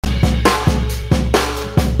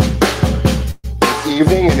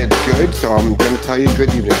evening, and it's good, so I'm going to tell you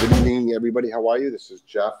good evening. Good evening, everybody. How are you? This is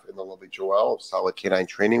Jeff and the lovely Joelle of Solid Canine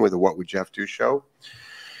Training with the What Would Jeff Do show.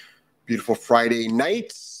 Beautiful Friday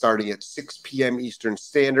night, starting at 6 p.m. Eastern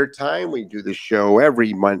Standard Time. We do the show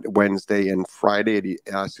every Wednesday and Friday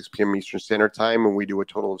at 6 p.m. Eastern Standard Time, and we do a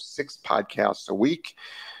total of 6 podcasts a week.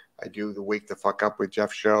 I do the Wake the Fuck Up with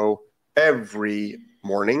Jeff show every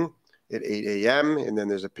morning at 8 a.m., and then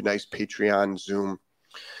there's a nice Patreon Zoom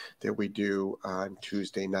that we do on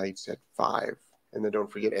Tuesday nights at 5. And then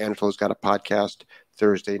don't forget, Angela's got a podcast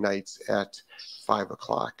Thursday nights at 5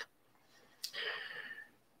 o'clock.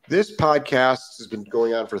 This podcast has been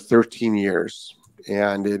going on for 13 years,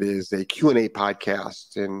 and it is a Q&A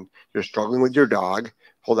podcast, and you're struggling with your dog.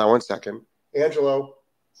 Hold on one second. Angelo,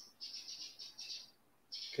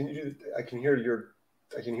 can you do, I can hear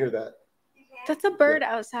that. That's a bird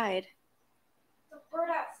outside. It's a bird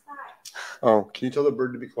outside. Oh, can you tell the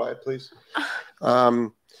bird to be quiet, please?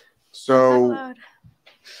 So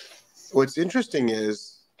what's interesting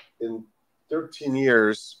is in 13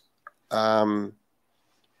 years, hold on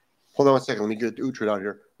one second. Let me get Uhtred out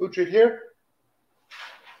here. Uhtred here.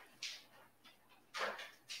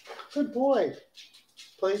 Good boy.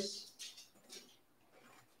 Place.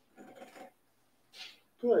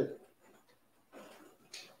 Good.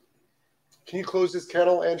 Can you close this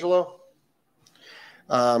kennel, Angelo?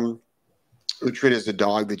 Uhtred is a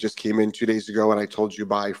dog that just came in 2 days ago, and I told you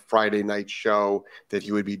by Friday night show that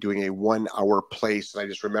he would be doing a 1-hour place, and I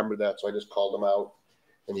just remembered that, so I just called him out,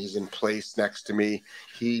 and he's in place next to me.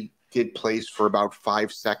 He did place for about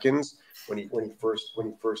 5 seconds when he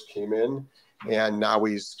first came in, and now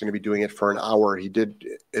he's going to be doing it for an hour. He did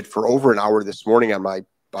it for over an hour this morning on my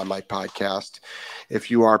podcast.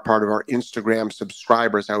 If you are part of our Instagram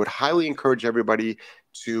subscribers, I would highly encourage everybody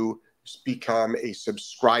to become a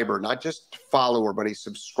subscriber, not just follower, but a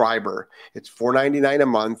subscriber. It's $4.99 a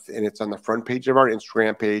month, and it's on the front page of our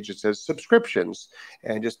Instagram page. It says subscriptions,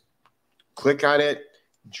 and just click on it,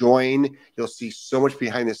 join. You'll see so much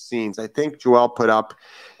behind the scenes. I think Joelle put up,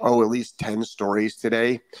 at least 10 stories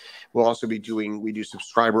today. We'll also be we do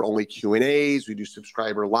subscriber only Q&As. We do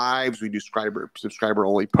subscriber lives. We do subscriber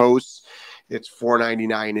only posts. It's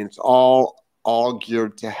 $4.99, and it's all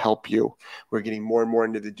geared to help you. We're getting more and more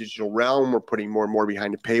into the digital realm. We're putting more and more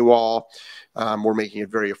behind the paywall. We're making it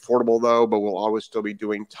very affordable, though, but we'll always still be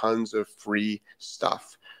doing tons of free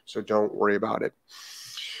stuff. So don't worry about it.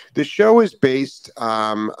 The show is based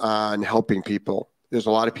on helping people. There's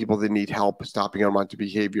a lot of people that need help stopping unwanted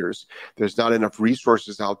behaviors. There's not enough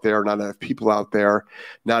resources out there, not enough people out there,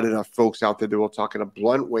 not enough folks out there that will talk in a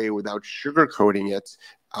blunt way without sugarcoating it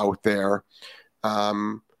out there.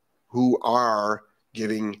 Who are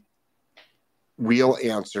giving real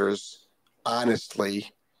answers honestly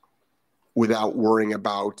without worrying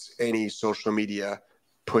about any social media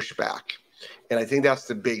pushback. And I think that's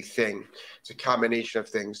the big thing. It's a combination of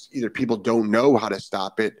things. Either people don't know how to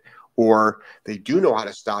stop it, or they do know how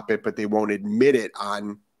to stop it, but they won't admit it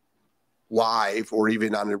on live or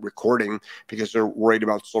even on a recording because they're worried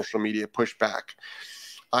about social media pushback.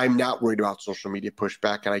 I'm not worried about social media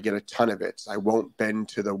pushback, and I get a ton of it. I won't bend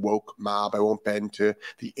to the woke mob. I won't bend to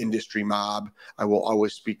the industry mob. I will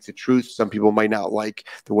always speak the truth. Some people might not like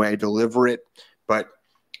the way I deliver it, but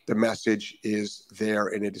the message is there,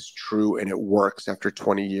 and it is true, and it works after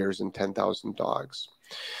 20 years and 10,000 dogs.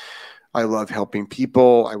 I love helping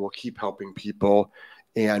people. I will keep helping people.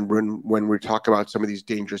 And when we talk about some of these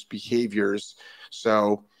dangerous behaviors,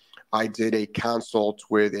 so I did a consult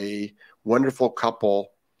with a wonderful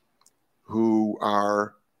couple who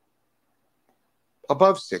are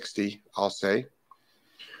above 60, I'll say,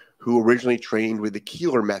 who originally trained with the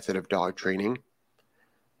Keeler method of dog training,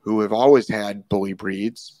 who have always had bully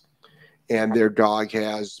breeds, and their dog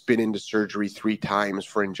has been into surgery 3 times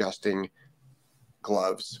for ingesting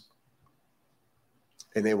gloves,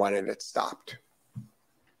 and they wanted it stopped.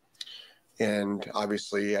 And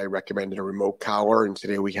obviously, I recommended a remote collar, and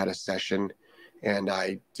today we had a session, and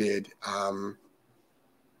I did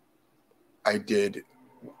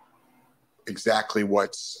exactly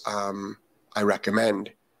what I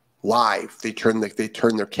recommend live. They turn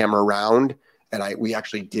their camera around, and we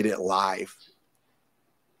actually did it live.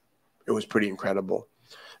 It was pretty incredible.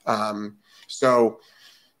 So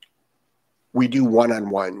we do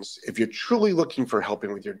one-on-ones. If you're truly looking for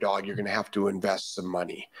helping with your dog, you're going to have to invest some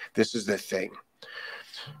money. This is the thing.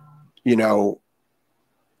 You know,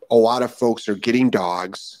 a lot of folks are getting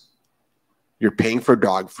dogs. You're paying for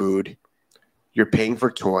dog food. You're paying for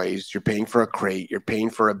toys. You're paying for a crate. You're paying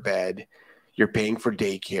for a bed. You're paying for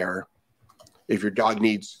daycare. If your dog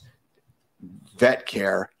needs vet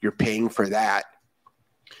care, you're paying for that.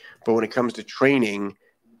 But when it comes to training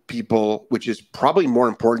people, which is probably more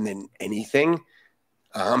important than anything,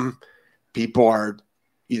 people are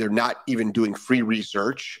either not even doing free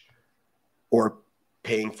research or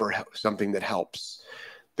paying for something that helps.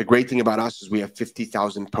 The great thing about us is we have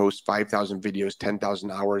 50,000 posts, 5,000 videos,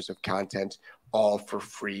 10,000 hours of content, all for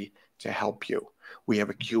free to help you. We have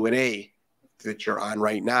a Q&A that you're on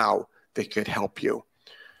right now that could help you.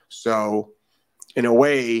 So in a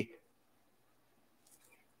way,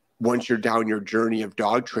 once you're down your journey of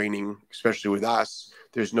dog training, especially with us,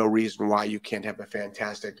 there's no reason why you can't have a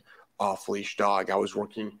fantastic off-leash dog. I was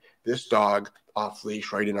working this dog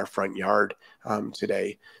off-leash right in our front yard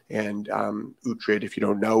today. And Uhtred, if you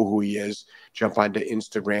don't know who he is, jump onto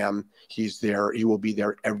Instagram. He's there. He will be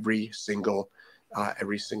there every single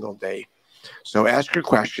day. So ask your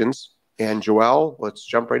questions. And Joelle, let's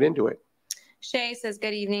jump right into it. Shay says,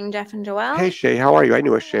 good evening, Jeff and Joelle. Hey, Shay, how are you? I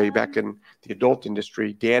knew a Shay back in the adult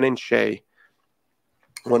industry. Dan and Shay,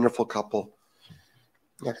 wonderful couple.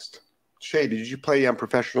 Next. Shay, did you play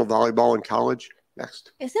professional volleyball in college?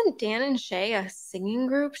 Next. Isn't Dan and Shay a singing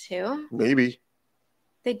group too? Maybe.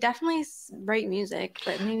 They definitely write music,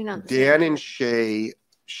 but maybe not. Dan and Shay,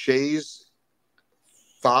 Shay's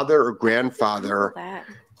father or grandfather,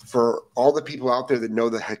 for all the people out there that know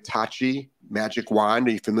the Hitachi magic wand,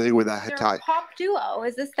 are you familiar with that Hitachi? They're a pop duo.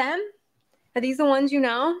 Is this them? Are these the ones you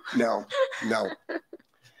know? No.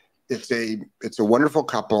 It's a wonderful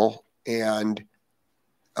couple, and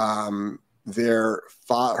her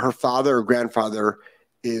father or grandfather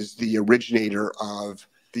is the originator of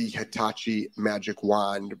the Hitachi magic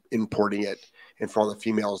wand, importing it. And for all the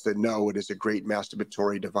females that know, it is a great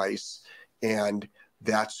masturbatory device, and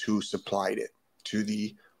that's who supplied it to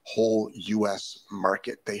the whole U.S.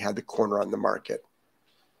 market. They had the corner on the market.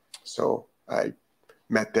 So I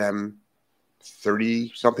met them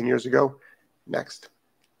 30-something years ago. Next.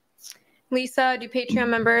 Lisa, do Patreon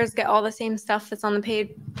members get all the same stuff that's on the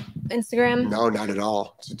paid Instagram? No, not at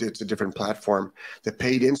all. It's a different platform. The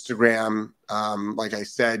paid Instagram, like I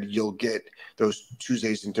said, you'll get those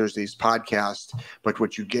Tuesdays and Thursdays podcasts, but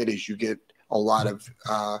what you get is a lot of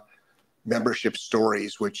membership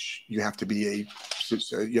stories, which you have to be a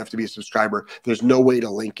subscriber. There's no way to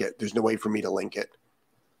link it. There's no way for me to link it.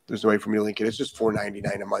 It's just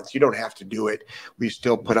 $4.99 a month. You don't have to do it. We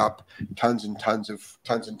still put up tons and tons of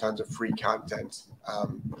free content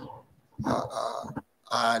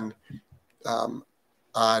on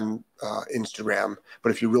Instagram.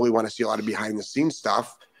 But if you really want to see a lot of behind the scenes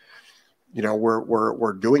stuff,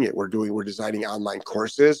 we're doing it. We're designing online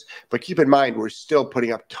courses. But keep in mind, we're still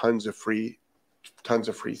putting up tons of free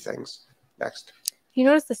things. Next. You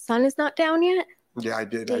notice the sun is not down yet? Yeah, I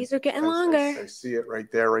did. Days are getting longer. I see it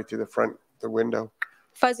right there, right through the window.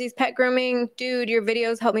 Fuzzy's Pet Grooming. Dude, your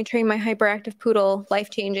videos help me train my hyperactive poodle.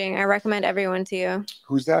 Life-changing. I recommend everyone to you.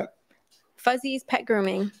 Who's that? Fuzzy's Pet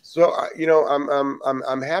Grooming. So,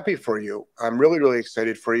 I'm happy for you. I'm really, really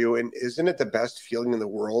excited for you. And isn't it the best feeling in the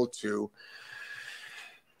world to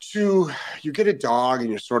you get a dog and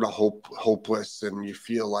you're sort of hopeless and you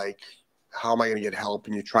feel like, how am I going to get help?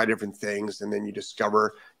 And you try different things, and then you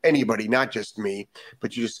discover anybody, not just me,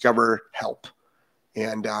 but you discover help.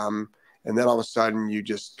 And then all of a sudden you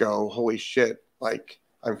just go, holy shit, like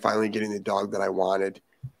I'm finally getting the dog that I wanted.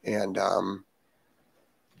 And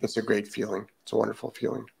it's a great feeling. It's a wonderful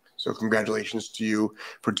feeling. So congratulations to you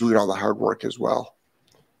for doing all the hard work as well.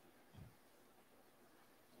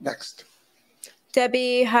 Next.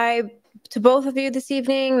 Debbie, hi to both of you this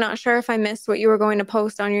evening. Not sure if I missed what you were going to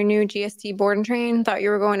post on your new GST board and train. Thought you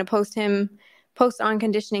were going to post on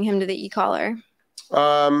conditioning him to the e-collar.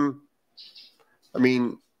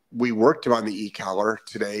 We worked him on the e-collar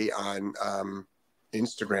today on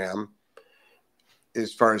Instagram.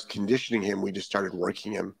 As far as conditioning him, we just started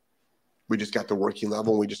working him. We just got the working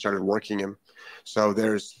level and we just started working him. So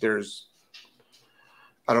there's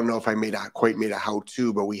I don't know if I quite made a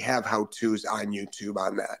how-to, but we have how-tos on YouTube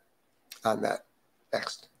on that.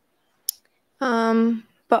 Next.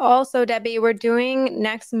 But also, Debbie, we're doing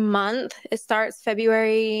next month. It starts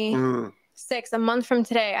February 6th, a month from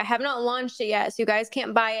today. I have not launched it yet, so you guys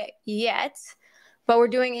can't buy it yet. But we're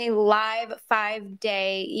doing a live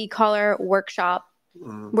 5-day e-collar workshop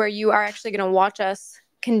where you are actually going to watch us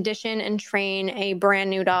condition and train a brand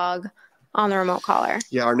new dog on the remote collar.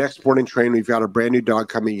 Yeah, our next board and train, we've got a brand new dog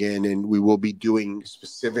coming in, and we will be doing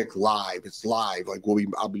specific live. It's live. Like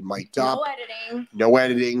I'll be mic'd up. No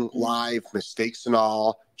editing, live, mistakes and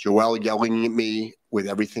all. Joelle yelling at me with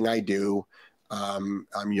everything I do.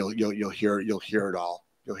 You'll hear it all.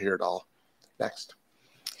 You'll hear it all. Next.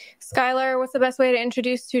 Skylar, what's the best way to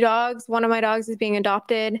introduce two dogs? One of my dogs is being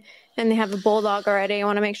adopted, and they have a bulldog already. I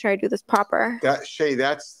want to make sure I do this proper. Shay,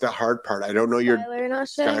 that's the hard part. I don't know your Skylar, not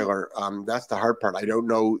Shay. Skylar. That's the hard part. I don't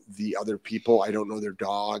know the other people. I don't know their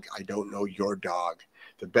dog. I don't know your dog.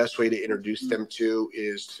 The best way to introduce them to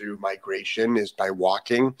is through migration, is by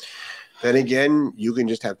walking. Then again, you can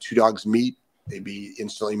just have two dogs meet. They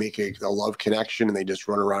instantly make a love connection, and they just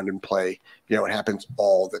run around and play. You know, it happens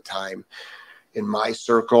all the time. In my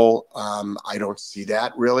circle, I don't see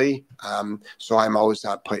that really. So I'm always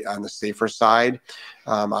on the safer side.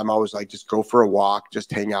 I'm always like, just go for a walk,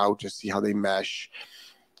 just hang out, just see how they mesh.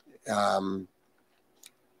 The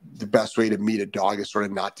best way to meet a dog is sort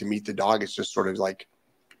of not to meet the dog. It's just sort of like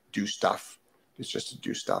do stuff. It's just to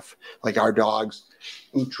do stuff. Like our dogs,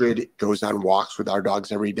 Uhtred goes on walks with our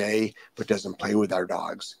dogs every day, but doesn't play with our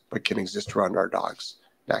dogs, but can exist around our dogs.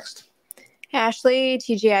 Next. Ashley,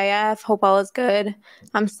 TGIF, hope all is good.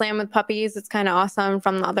 I'm slammed with puppies. It's kind of awesome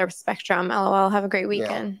from the other spectrum. LOL. Have a great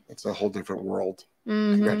weekend. Yeah, it's a whole different world.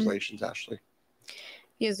 Mm-hmm. Congratulations, Ashley.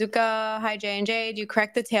 Yuzuka, hi J&J. Do you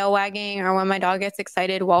correct the tail wagging or when my dog gets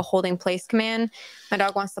excited while holding place command? My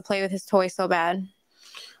dog wants to play with his toy so bad.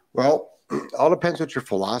 Well, all depends what your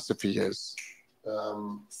philosophy is.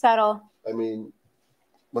 Settle. I mean,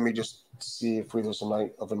 let me just see if there's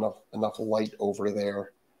enough light over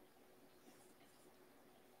there.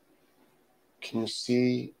 Can you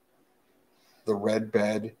see the red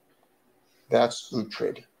bed? That's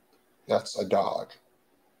Uhtred. That's a dog.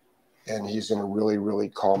 And he's in a really, really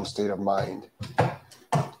calm state of mind.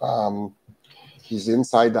 He's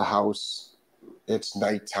inside the house. It's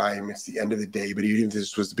nighttime. It's the end of the day. But even if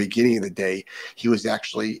this was the beginning of the day, he was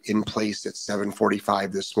actually in place at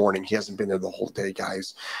 7:45 this morning. He hasn't been there the whole day,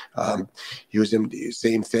 guys. He was in the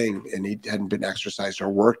same thing, and he hadn't been exercised or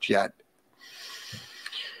worked yet.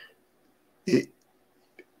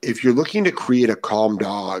 If you're looking to create a calm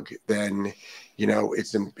dog, then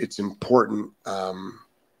it's important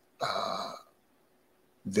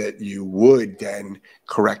that you would then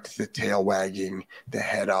correct the tail wagging, the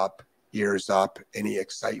head up, ears up, any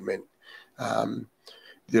excitement.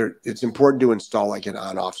 It's important to install like an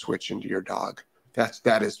on-off switch into your dog. That's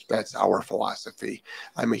our philosophy.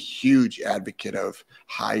 I'm a huge advocate of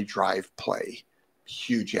high drive play.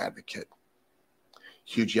 Huge advocate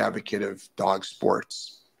of dog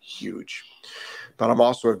sports, huge. But I'm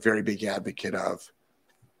also a very big advocate of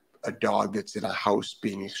a dog that's in a house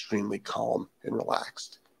being extremely calm and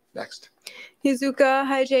relaxed. Next. Yuzuka,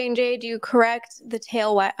 hi J&J. Do you correct the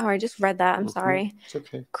tail wag? Oh, I just read that. I'm sorry. It's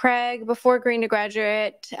okay. Craig, before Green to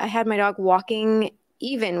Graduate, I had my dog walking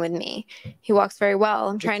even with me. He walks very well.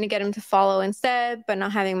 I'm trying to get him to follow instead, but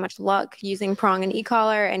not having much luck using prong and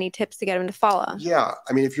e-collar. Any tips to get him to follow? Yeah.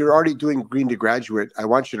 I mean, if you're already doing Green to Graduate, I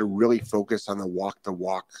want you to really focus on the walk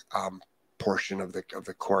portion of the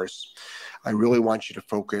course. I really want you to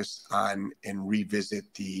focus on and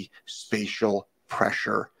revisit the spatial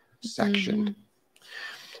pressure section.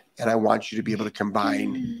 Mm-hmm. And I want you to be able to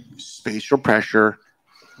combine spatial pressure,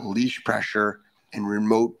 leash pressure, and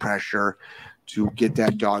remote pressure to get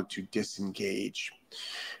that dog to disengage.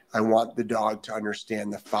 I want the dog to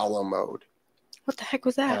understand the follow mode. What the heck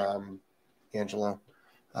was that? Angela.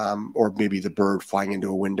 Or maybe the bird flying into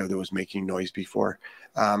a window that was making noise before.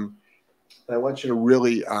 I want you to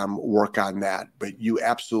really work on that, but you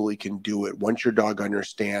absolutely can do it. Once your dog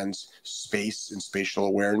understands space and spatial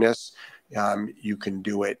awareness, you can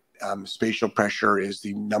do it. Spatial pressure is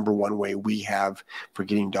the number one way we have for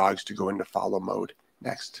getting dogs to go into follow mode.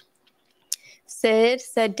 Next. Sid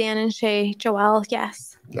said Dan and Shay. Joelle,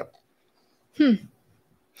 yes. Yep.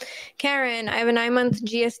 Karen, I have a 9-month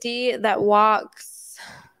GSD that walks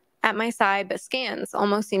at my side but scans.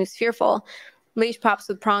 Almost seems fearful. Leash pops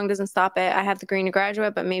with prong, doesn't stop it. I have the Green to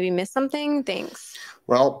Graduate, but maybe miss something. Thanks.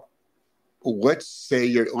 Well, let's say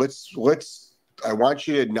I want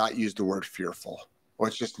you to not use the word fearful.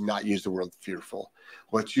 Let's just not use the word fearful.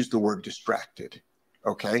 Let's use the word distracted.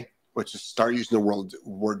 Okay? Let's just start using the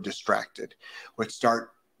word distracted. Let's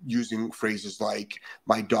start using phrases like,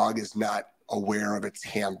 my dog is not aware of its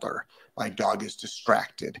handler. My dog is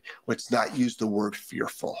distracted. Let's not use the word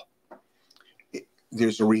fearful.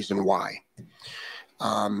 There's a reason why.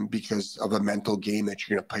 Because of a mental game that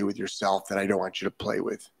you're going to play with yourself that I don't want you to play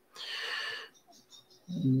with.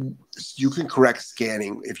 You can correct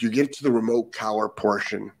scanning. If you get to the remote collar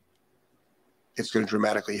portion, it's going to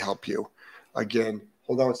dramatically help you. Again,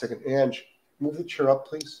 hold on 1 second. Ange, move the chair up,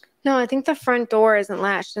 please. No, I think the front door isn't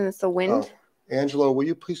latched and it's the wind. Oh. Angelo, will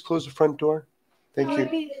you please close the front door? Thank you.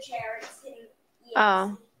 Maybe the chair is sitting. Yes.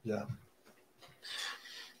 Oh. Yeah.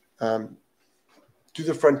 Do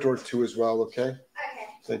the front door too as well, okay? Okay.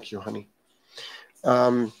 Thank you, honey.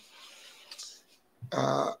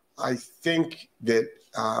 I think that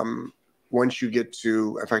once you get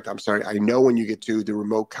to, in fact, I'm sorry, I know when you get to the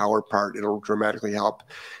remote collar part, it'll dramatically help.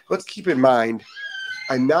 Let's keep in mind,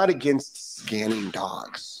 I'm not against scanning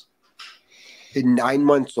dogs. At 9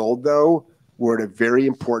 months old, though, we're at a very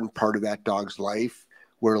important part of that dog's life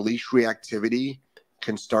where leash reactivity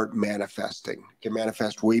can start manifesting. It can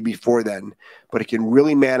manifest way before then, but it can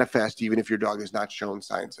really manifest even if your dog has not shown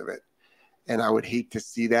signs of it. And I would hate to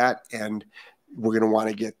see that. And we're going to want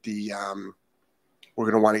to get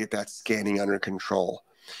that scanning under control.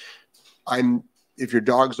 If your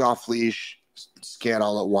dog's off leash, scan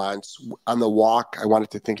all at once. On the walk, I want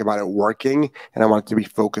it to think about it working, and I want it to be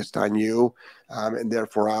focused on you. And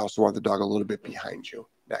therefore, I also want the dog a little bit behind you.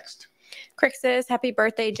 Next. Crick says, happy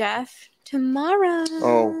birthday, Jeff. Tomorrow.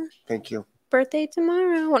 Oh, thank you. Birthday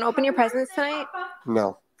tomorrow. Want to open your presents tonight?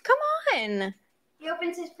 No. Come on. He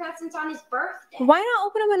opens his presents on his birthday. Why not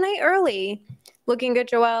open them a night early? Looking good,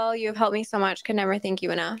 Joelle. You have helped me so much. Could never thank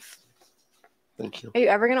you enough. Thank you. Are you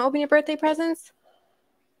ever going to open your birthday presents?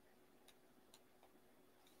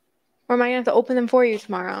 Or am I going to have to open them for you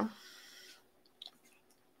tomorrow?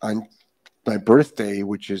 On my birthday,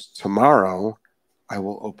 which is tomorrow, I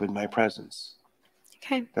will open my presents.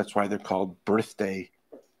 Okay. That's why they're called birthday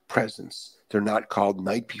presents. They're not called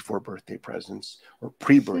night before birthday presents or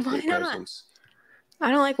pre-birthday presents. I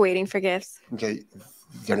don't like waiting for gifts. Okay,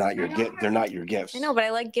 they're not your gift. They're not your gifts. I know, but I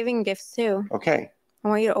like giving gifts too. Okay. I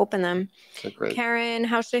want you to open them. Okay, great. Karen,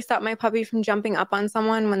 how should I stop my puppy from jumping up on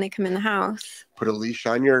someone when they come in the house? Put a leash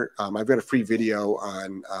on your. I've got a free video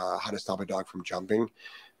on how to stop a dog from jumping.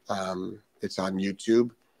 It's on YouTube.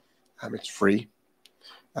 It's free.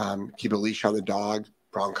 Keep a leash on the dog,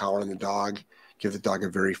 brown collar on the dog. Give the dog a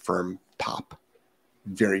very firm pop.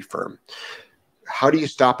 Very firm. How do you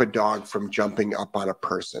stop a dog from jumping up on a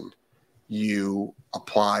person? You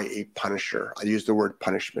apply a punisher. I use the word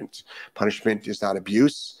punishment. Punishment is not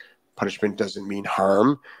abuse. Punishment doesn't mean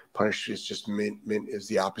harm. Punishment is just mint is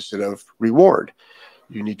the opposite of reward.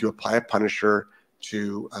 You need to apply a punisher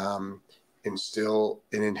to instill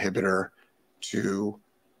an inhibitor to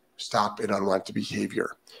stop an unwanted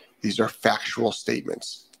behavior. These are factual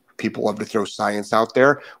statements. People love to throw science out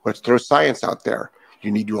there. Let's throw science out there.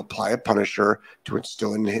 You need to apply a punisher to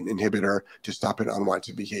instill an inhibitor to stop an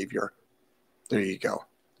unwanted behavior. There you go.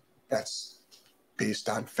 That's based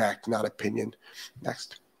on fact, not opinion.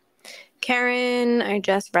 Next. Karen, I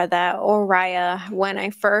just read that. Oriah, when I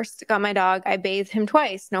first got my dog, I bathed him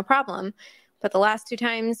twice, no problem. But the last 2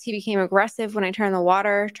 times, he became aggressive when I turned the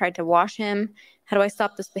water, tried to wash him. How do I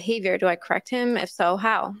stop this behavior? Do I correct him? If so,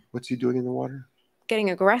 how? What's he doing in the water?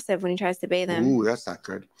 Getting aggressive when he tries to bathe him. Ooh, that's not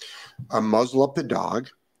good. Muzzle up the dog.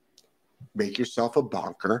 Make yourself a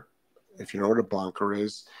bonker. If you know what a bonker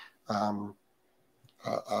is, the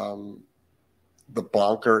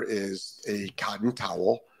bonker is a cotton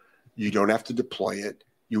towel. You don't have to deploy it.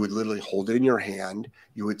 You would literally hold it in your hand.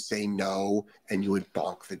 You would say no, and you would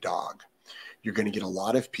bonk the dog. You're going to get a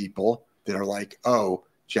lot of people that are like, oh,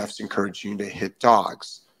 Jeff's encouraging you to hit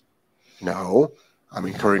dogs. No, I'm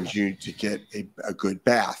encouraging you to get a good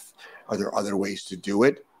bath. Are there other ways to do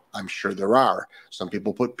it? I'm sure there are. Some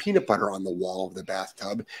people put peanut butter on the wall of the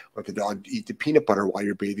bathtub, let the dog eat the peanut butter while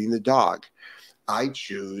you're bathing the dog. I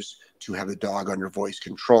choose to have the dog under voice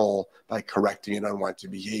control by correcting an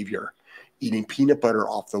unwanted behavior. Eating peanut butter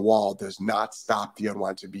off the wall does not stop the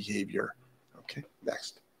unwanted behavior. Okay,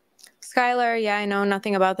 next. Skylar, yeah, I know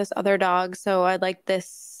nothing about this other dog, so I'd like to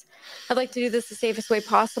do this the safest way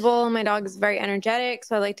possible. My dog is very energetic,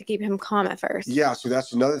 so I like to keep him calm at first. Yeah, so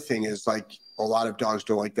that's another thing is like a lot of dogs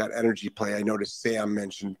don't like that energy play. I noticed Sam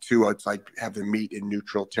mentioned too, it's like have the meat in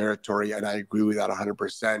neutral territory, and I agree with that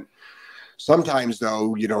 100%. Sometimes,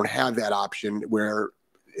 though, you don't have that option where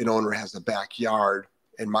an owner has a backyard.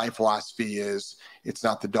 And my philosophy is it's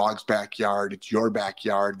not the dog's backyard, it's your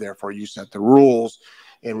backyard. Therefore, you set the rules.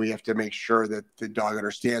 And we have to make sure that the dog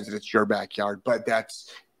understands that it's your backyard. But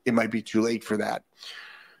it might be too late for that.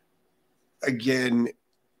 Again,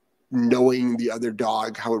 knowing the other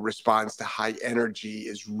dog, how it responds to high energy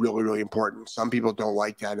is really, really important. Some people don't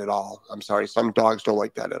like that at all. I'm sorry. Some dogs don't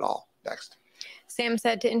like that at all. Next. Sam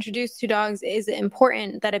said to introduce 2 dogs, is it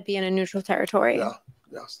important that it be in a neutral territory? Yeah.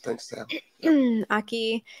 Yes. Thanks, Sam.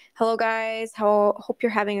 Aki, hello, guys. Hope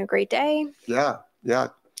you're having a great day. Yeah. Yeah.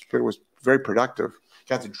 It was very productive.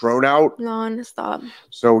 Got the drone out. Non-stop.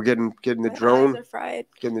 So we're getting the My drone. eyes are fried.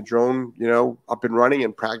 Getting the drone, up and running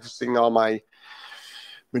and practicing all my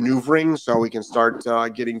maneuvering so we can start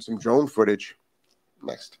getting some drone footage.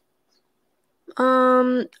 Next.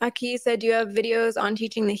 Aki said, do you have videos on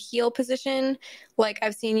teaching the heel position? Like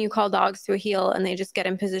I've seen you call dogs to a heel and they just get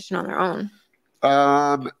in position on their own.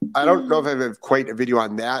 I don't know if I have quite a video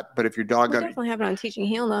on that, but if your dog We definitely have it on teaching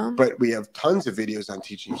heel though. But we have tons of videos on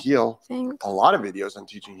teaching heel. Thanks. A lot of videos on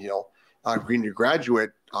teaching heel. Green to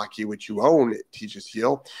Graduate, Aki, which you own, it teaches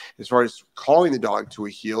heel. As far as calling the dog to a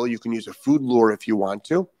heel, you can use a food lure if you want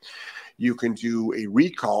to. You can do a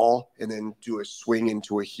recall and then do a swing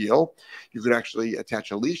into a heel. You could actually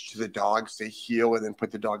attach a leash to the dog, say heel, and then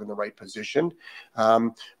put the dog in the right position.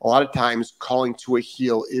 A lot of times calling to a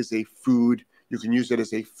heel is a food. You can use it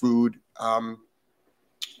as a food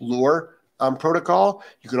lure protocol.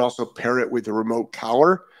 You can also pair it with a remote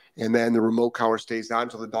collar, and then the remote collar stays on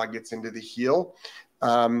until the dog gets into the heel.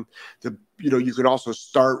 You can also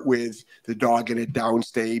start with the dog in a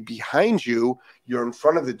downstay behind you. You're in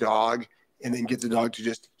front of the dog, and then get the dog to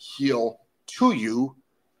just heel to you.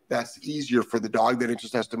 That's easier for the dog. Then it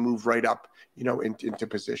just has to move right up, into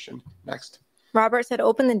position. Next. Robert said,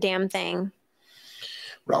 "Open the damn thing."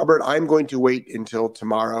 Robert, I'm going to wait until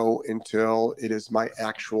tomorrow until it is my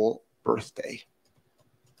actual birthday.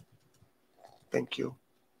 Thank you.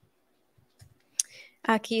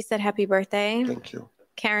 Aki said, "Happy birthday." Thank you.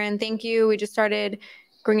 Karen, thank you. We just started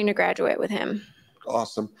Green to Graduate with him.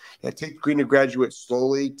 Awesome. Yeah, take Green to Graduate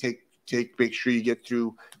slowly. Make sure you get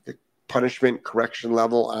through the punishment correction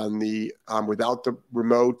level on the without the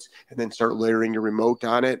remote, and then start layering your remote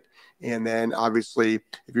on it. And then obviously,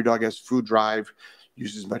 if your dog has food drive,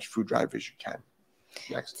 use as much food drive as you can.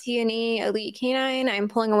 Next. T&E Elite Canine. I'm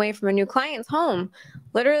pulling away from a new client's home.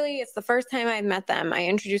 Literally, it's the first time I've met them. I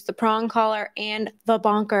introduced the prong collar and the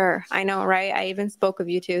bonker. I know, right? I even spoke of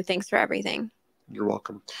you two. Thanks for everything. You're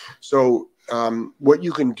welcome. So what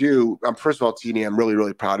you can do, first of all, T&E, I'm really,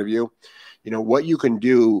 really proud of you. What you can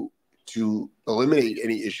do to eliminate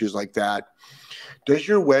any issues like that. Does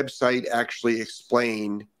your website actually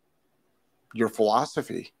explain your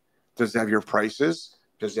philosophy? Does it have your prices?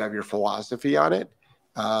 Does it have your philosophy on it?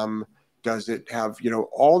 Does it have,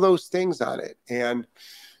 all those things on it? And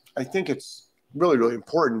I think it's really, really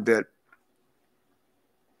important that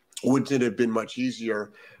wouldn't it have been much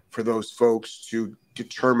easier for those folks to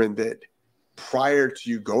determine that prior to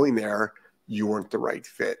you going there, you weren't the right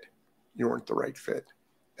fit. You weren't the right fit.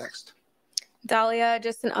 Next. Dahlia,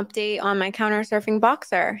 just an update on my counter surfing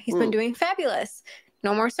boxer. He's been doing fabulous.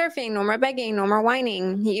 No more surfing, no more begging, no more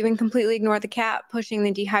whining. He even completely ignored the cat pushing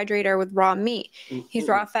the dehydrator with raw meat. He's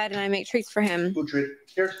raw fed, and I make treats for him.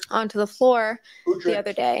 Here. Onto the floor the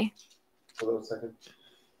other day. Hold on a second.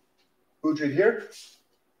 Boudreaux here.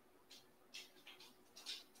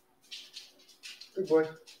 Good boy.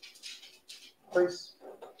 Thanks.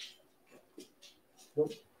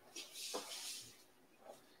 Nope.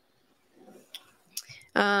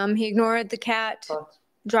 He ignored the cat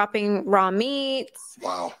dropping raw meats.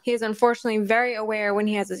 Wow. He is unfortunately very aware when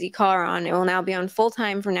he has his e-collar on. It will now be on full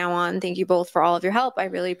time from now on. Thank you both for all of your help. I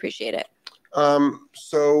really appreciate it.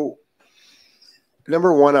 So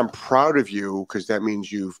number one, I'm proud of you because that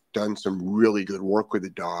means you've done some really good work with the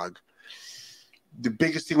dog. The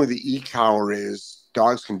biggest thing with the e-collar is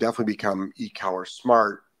dogs can definitely become e-collar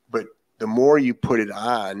smart, but the more you put it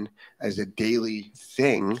on as a daily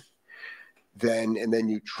thing, then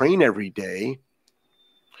you train every day,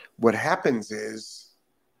 what happens is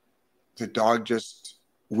the dog just,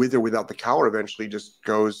 with or without the collar, eventually just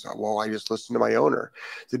goes, well, I just listen to my owner.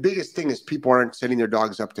 The biggest thing is people aren't setting their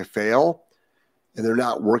dogs up to fail, and they're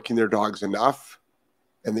not working their dogs enough.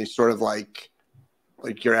 And they sort of like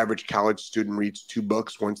your average college student reads 2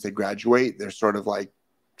 books once they graduate. They're sort of like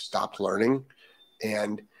stopped learning.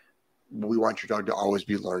 And we want your dog to always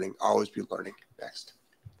be learning, always be learning. Next.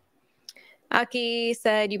 Aki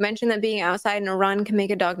said, you mentioned that being outside in a run can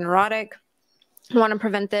make a dog neurotic. I want to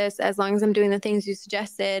prevent this. As long as I'm doing the things you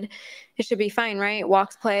suggested, it should be fine, right?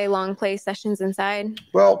 Walks, play, long play sessions inside.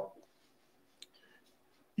 Well,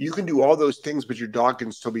 you can do all those things, but your dog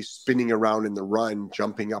can still be spinning around in the run,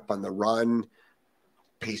 jumping up on the run,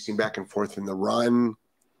 pacing back and forth in the run.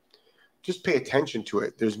 Just pay attention to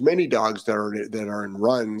it. There's many dogs that are in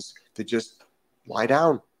runs that just lie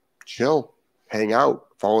down, chill, hang out,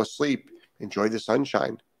 fall asleep, enjoy the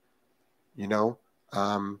sunshine.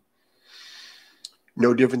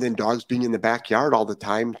 No different than dogs being in the backyard all the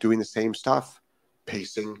time, doing the same stuff,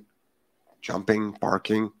 pacing, jumping,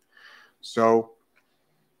 barking. So,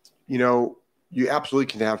 you absolutely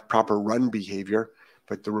can have proper run behavior,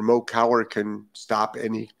 but the remote collar can stop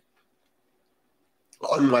any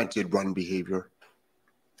unwanted run behavior.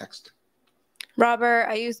 Next. Robert,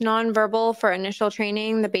 I use nonverbal for initial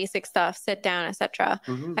training, the basic stuff, sit down, etc.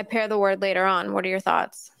 I pair the word later on. What are your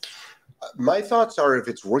thoughts? My thoughts are, if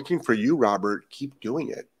it's working for you, Robert, keep doing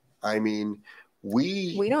it. I mean,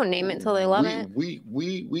 We don't name it until they love it.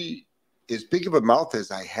 We, as big of a mouth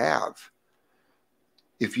as I have,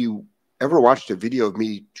 if you ever watched a video of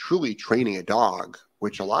me truly training a dog,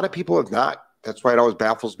 which a lot of people have not, that's why it always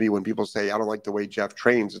baffles me when people say, I don't like the way Jeff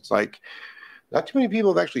trains. It's like, not too many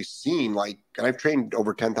people have actually seen, like, and I've trained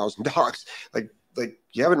over 10,000 dogs. Like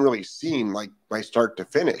you haven't really seen like my start to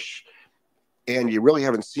finish. And you really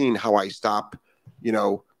haven't seen how I stop,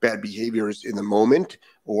 bad behaviors in the moment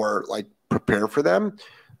or like prepare for them.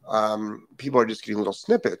 People are just getting little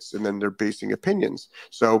snippets and then they're basing opinions.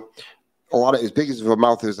 So as big as of a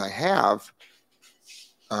mouth as I have,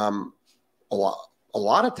 a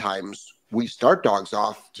lot of times we start dogs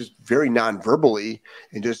off just very non-verbally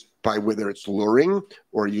and just by whether it's luring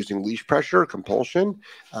or using leash pressure, compulsion,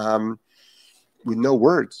 with no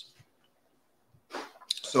words.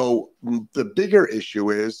 So the bigger issue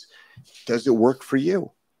is, does it work for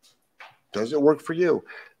you? Does it work for you?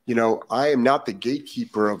 I am not the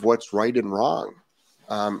gatekeeper of what's right and wrong.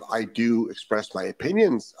 I do express my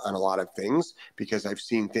opinions on a lot of things because I've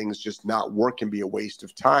seen things just not work and be a waste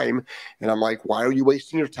of time. And I'm like, why are you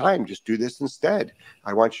wasting your time? Just do this instead.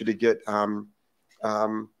 I want you to get,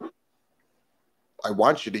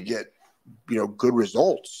 good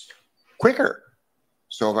results quicker.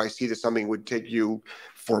 So if I see that something would take you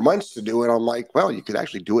 4 months to do it, I'm like, well, you could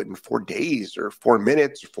actually do it in 4 days or 4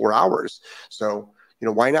 minutes or 4 hours. So,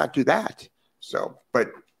 why not do that? So,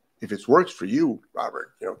 but if it works for you,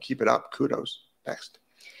 Robert, keep it up. Kudos. Next.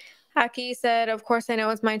 Aki said, of course, I know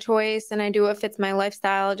it's my choice and I do it fits my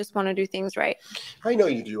lifestyle. I just want to do things right. I know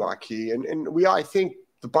you do, Aki. And I think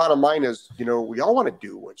the bottom line is, we all want to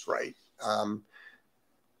do what's right.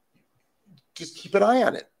 Just keep an eye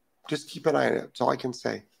on it. Just keep an eye on it. That's all I can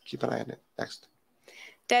say. Keep an eye on it. Next.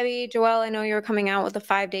 Debbie, Joelle, I know you're coming out with the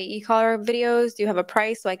 5-day e-collar videos. Do you have a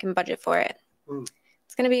price so I can budget for it?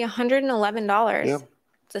 It's going to be $111. Yeah.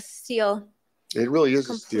 It's a steal. It really is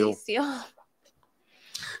a steal.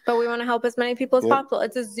 But we want to help as many people as possible.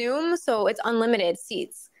 It's a Zoom, so it's unlimited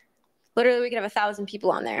seats. Literally, we could have 1,000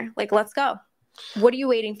 people on there. Like, let's go. What are you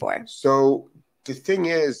waiting for? So the thing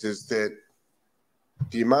is that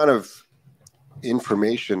the amount of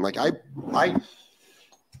information, like I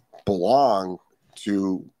belong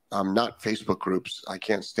to not Facebook groups. I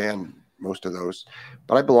can't stand most of those,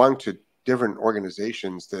 but I belong to different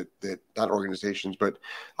organizations that not organizations, but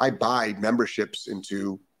I buy memberships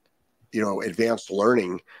into, advanced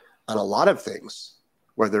learning on a lot of things,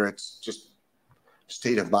 whether it's just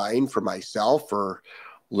state of mind for myself or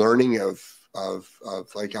learning of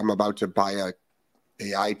like I'm about to buy a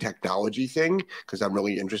AI technology thing because I'm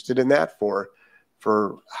really interested in that for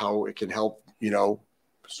how it can help,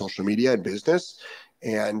 social media and business.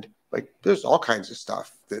 And like, there's all kinds of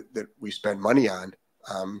stuff that we spend money on.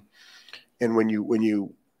 And when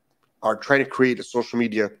you are trying to create a social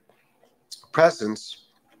media presence,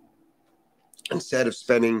 instead of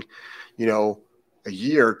spending, a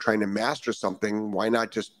year trying to master something, why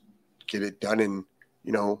not just get it done in,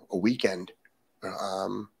 a weekend?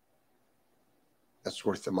 That's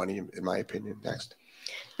worth the money, in my opinion. Next.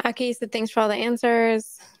 Aki said, thanks for all the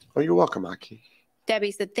answers. Oh, you're welcome, Aki.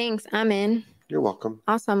 Debbie said, thanks. I'm in. You're welcome.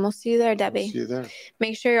 Awesome. We'll see you there, Debbie. See you there.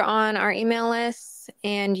 Make sure you're on our email list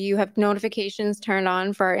and you have notifications turned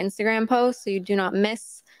on for our Instagram posts so you do not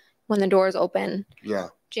miss when the doors open. Yeah.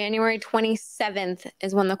 January 27th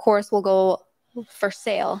is when the course will go for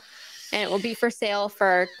sale. And it will be for sale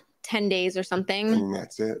for 10 days or something. And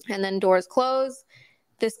that's it. And then doors close.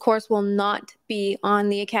 This course will not be on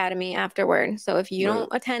the Academy afterward. So if you don't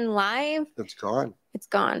attend live, it's gone. It's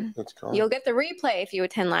gone. It's gone. You'll get the replay if you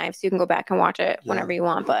attend live, so you can go back and watch it whenever you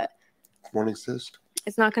want. But won't exist.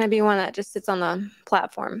 It's not going to be one that just sits on the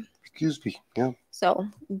platform. Excuse me. Yeah. So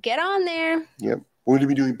get on there. Yep. We're going to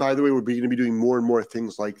be doing. By the way, we're going to be doing more and more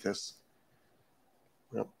things like this.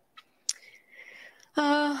 Yep.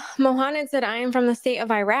 Mohamed said, "I am from the state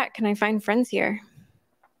of Iraq. Can I find friends here?"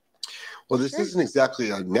 Well, this isn't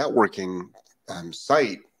exactly a networking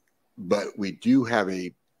site, but we do have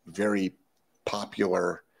a very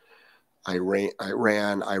popular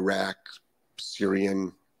Iran, Iraq,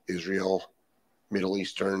 Syrian, Israel, Middle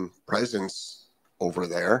Eastern presence over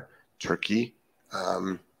there, Turkey.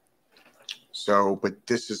 But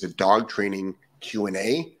this is a dog training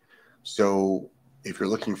Q&A. So if you're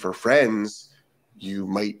looking for friends, you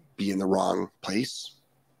might be in the wrong place.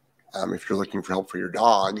 If you're looking for help for your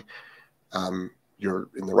dog, you're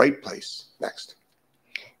in the right place. Next.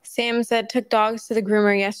 Sam said, took dogs to the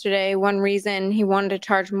groomer yesterday. One reason he wanted to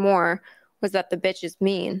charge more was that the bitch is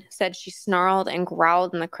mean. Said she snarled and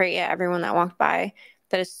growled in the crate at everyone that walked by.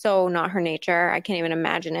 That is so not her nature. I can't even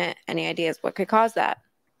imagine it. Any ideas what could cause that?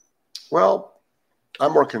 Well,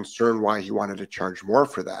 I'm more concerned why he wanted to charge more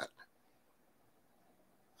for that.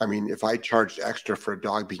 I mean, if I charged extra for a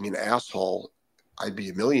dog being an asshole, I'd be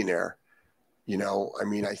a millionaire. I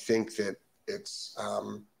mean, I think that it's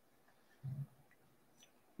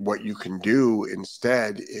what you can do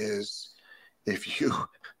instead is if you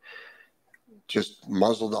just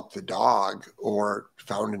muzzled up the dog or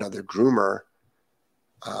found another groomer,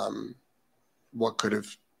 what could have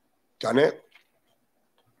done it?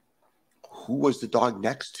 Who was the dog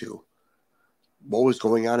next to? What was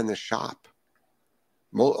going on in the shop?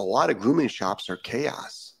 A lot of grooming shops are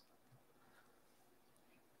chaos.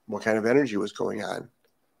 What kind of energy was going on?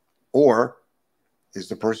 Or is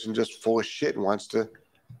the person just full of shit and wants to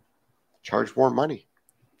charge more money?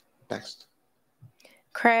 Next.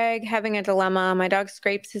 Craig having a dilemma. My dog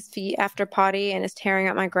scrapes his feet after potty and is tearing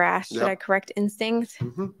up my grass. Should I correct instinct?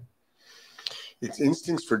 Mm-hmm. It's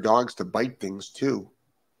instincts for dogs to bite things too.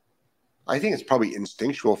 I think it's probably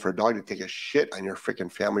instinctual for a dog to take a shit on your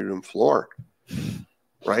freaking family room floor,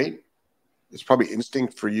 right? It's probably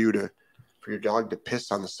instinct for your dog to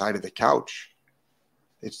piss on the side of the couch.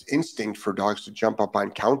 It's instinct for dogs to jump up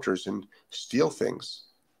on counters and steal things.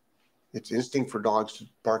 It's instinct for dogs to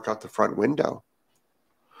bark out the front window.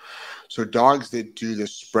 So dogs that do the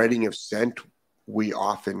spreading of scent, we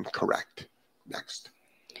often correct. Next.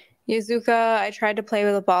 Yuzuka, I tried to play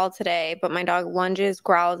with a ball today, but my dog lunges,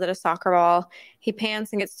 growls at a soccer ball. He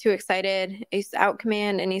pants and gets too excited. I used to out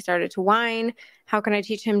command and he started to whine. How can I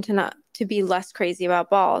teach him to be less crazy about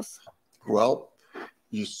balls? Well,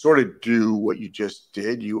 you sort of do what you just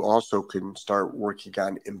did. You also can start working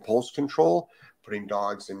on impulse control, putting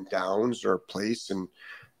dogs in downs or place and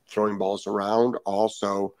throwing balls around.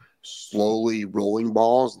 Also, slowly rolling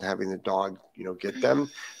balls and having the dog, get them.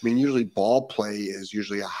 I mean, usually ball play is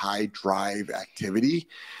usually a high drive activity.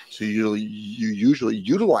 So you usually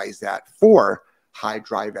utilize that for high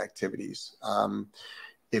drive activities.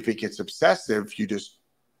 If it gets obsessive, you just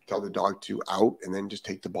tell the dog to out and then just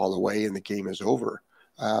take the ball away and the game is over.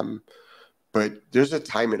 But there's a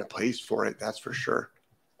time and a place for it. That's for sure.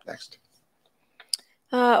 Next.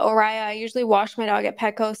 Oriah, I usually wash my dog at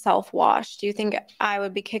Petco self-wash. Do you think I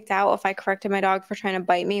would be kicked out if I corrected my dog for trying to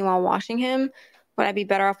bite me while washing him? Would I be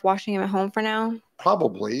better off washing him at home for now?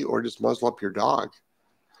 Probably, or just muzzle up your dog.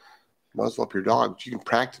 Muzzle up your dog. You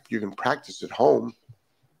can practice at home.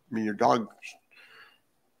 I mean,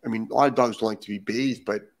 a lot of dogs don't like to be bathed,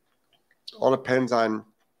 but it all depends on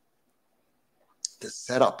the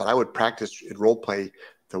setup. But I would practice at role play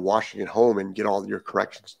the washing at home and get all your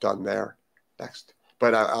corrections done there. Next.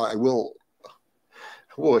 But I will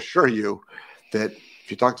assure you that if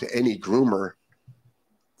you talk to any groomer,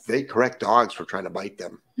 they correct dogs for trying to bite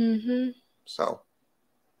them. Mm-hmm. So,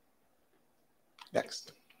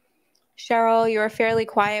 next. Cheryl, you're fairly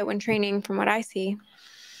quiet when training from what I see.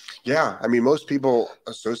 Yeah. I mean, most people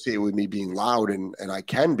associate with me being loud, and I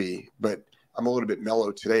can be, but I'm a little bit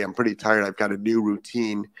mellow today. I'm pretty tired. I've got a new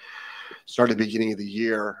routine started at the beginning of the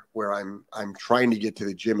year where I'm trying to get to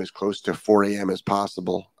the gym as close to 4 a.m. as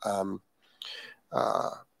possible. And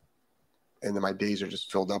then my days are just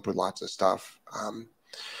filled up with lots of stuff.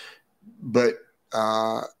 But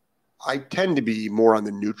I tend to be more on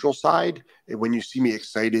the neutral side. And when you see me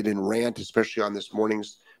excited and rant, especially on this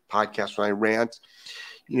morning's podcast when I rant,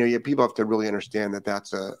 people have to really understand that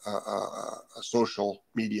that's a social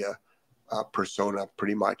media persona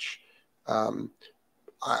pretty much.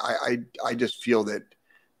 I just feel that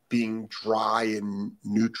being dry and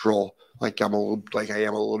neutral, like I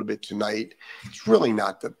am a little bit tonight, it's really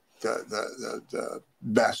not the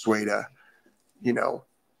best way to,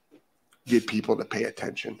 get people to pay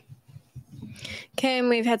attention. Kim,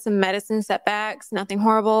 we've had some medicine setbacks, nothing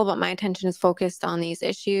horrible, but my attention is focused on these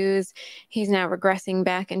issues. He's now regressing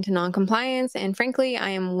back into noncompliance, and frankly, I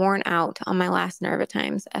am worn out on my last nerve at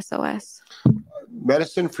times. SOS.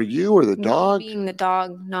 Medicine for you or the dog? Me being the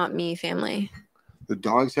dog, not me, family. The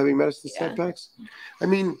dog's having medicine setbacks? I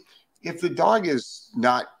mean, if the dog is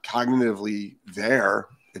not cognitively there,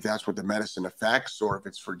 if that's what the medicine affects, or if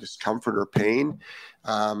it's for discomfort or pain,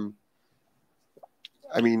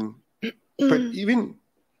 but even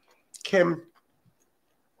Kim,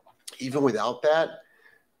 even without that,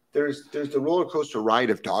 there's the roller coaster ride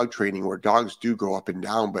of dog training where dogs do go up and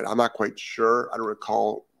down, but I'm not quite sure. I don't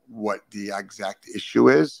recall what the exact issue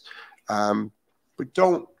is. But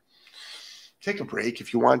don't take a break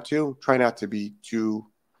if you want to. Try not to be too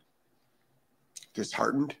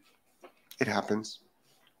disheartened. It happens.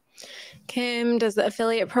 Kim, does the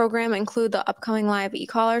affiliate program include the upcoming live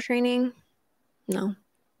e-collar training? No.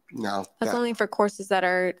 No. That's only for courses that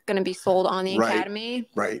are going to be sold on the academy.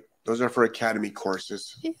 Right. Those are for academy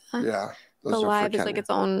courses. Yeah. The live is like its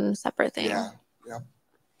own separate thing. Yeah.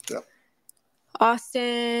 Yep. Austin,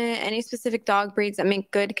 any specific dog breeds that make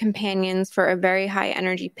good companions for a very high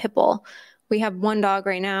energy pit bull? We have one dog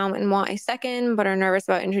right now and want a second, but are nervous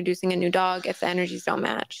about introducing a new dog if the energies don't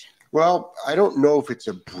match. Well, I don't know if it's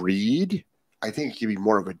a breed. I think it could be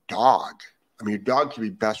more of a dog. I mean, your dog could be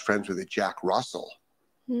best friends with a Jack Russell.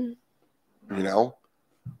 You know?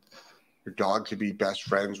 Your dog could be best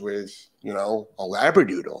friends with, you know, a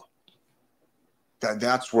Labradoodle.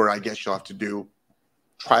 That's where I guess you'll have to do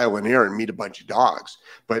trial and error and meet a bunch of dogs.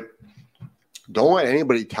 But don't let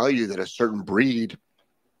anybody tell you that a certain breed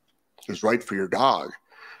is right for your dog.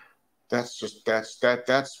 That's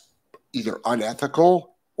either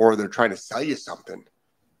unethical or they're trying to sell you something.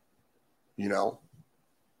 You know?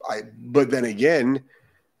 But then again,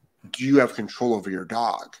 do you have control over your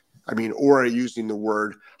dog? I mean, or are you using the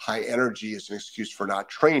word high energy as an excuse for not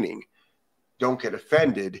training? Don't get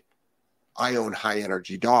offended. I own high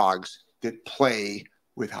energy dogs that play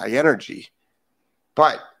with high energy.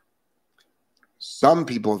 But some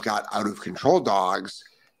people have got out of control dogs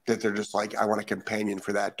that they're just like, I want a companion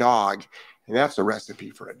for that dog. And that's a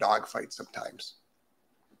recipe for a dog fight sometimes.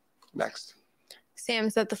 Next. Sam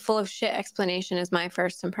said the full of shit explanation is my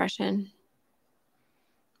first impression.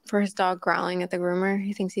 For his dog growling at the groomer.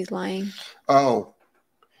 He thinks he's lying. Oh,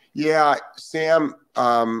 yeah. Sam,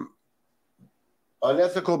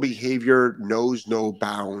 unethical behavior knows no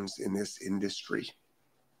bounds in this industry.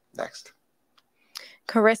 Next.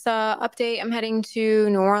 Carissa, update. I'm heading to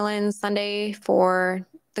New Orleans Sunday for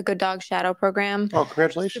the Good Dog Shadow program. Oh,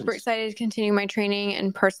 congratulations. Super excited to continue my training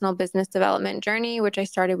and personal business development journey, which I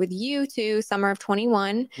started with you two summer of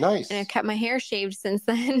 21. Nice. And I've kept my hair shaved since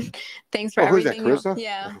then. Thanks for everything. Who's that, Carissa?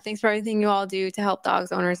 Yeah. Thanks for everything you all do to help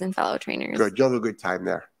dogs owners and fellow trainers. Good. You'll have a good time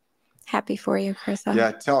there. Happy for you, Carissa.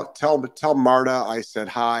 Yeah. Tell Marta I said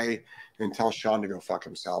hi and tell Sean to go fuck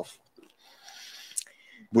himself.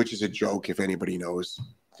 Which is a joke if anybody knows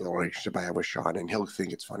the relationship I have with Sean, and he'll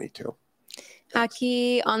think it's funny too.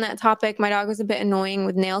 Aki, on that topic, my dog was a bit annoying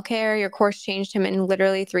with nail care. Your course changed him in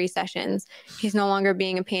literally 3 sessions. He's no longer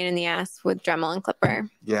being a pain in the ass with Dremel and clipper.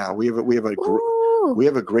 Yeah, we have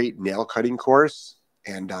a great nail cutting course,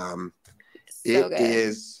 and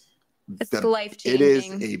it's life-changing. It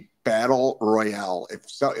is a battle royale.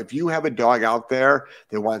 If you have a dog out there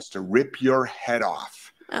that wants to rip your head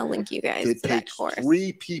off, I'll link you guys. It takes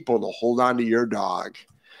 3 people to hold on to your dog,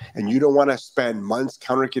 and you don't want to spend months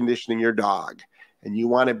counter conditioning your dog, and you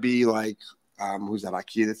want to be like, who's that?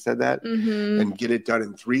 Aki that said that, and get it done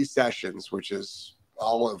in 3 sessions, which is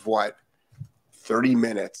all of 30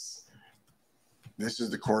 minutes. This is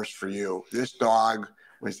the course for you. This dog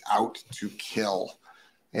was out to kill,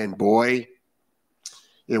 and boy,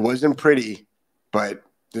 it wasn't pretty, but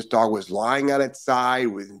this dog was lying on its side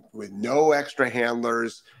with no extra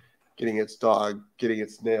handlers, getting its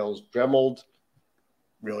nails dremeled.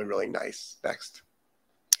 Really, really nice. Next.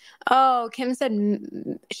 Oh, Kim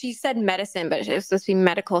she said medicine, but it was supposed to be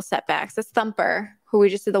medical setbacks. That's Thumper, who we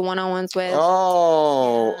just did the one-on-ones with.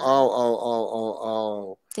 Oh.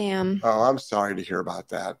 Damn. Oh, I'm sorry to hear about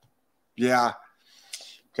that. Yeah.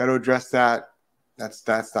 Got to address that. That's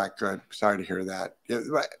not good. Sorry to hear that.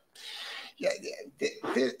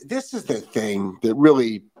 This is the thing that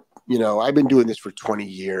really, I've been doing this for 20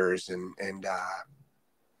 years and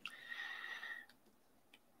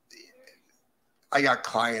I got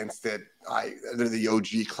clients they're the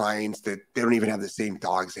OG clients that they don't even have the same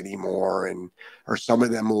dogs anymore. Or some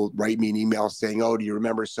of them will write me an email saying, oh, do you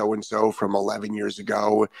remember so-and-so from 11 years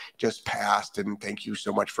ago, just passed. And thank you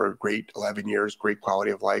so much for a great 11 years, great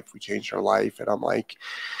quality of life. We changed our life. And I'm like,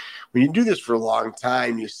 when you do this for a long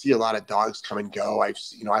time, you see a lot of dogs come and go. I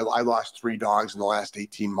lost 3 dogs in the last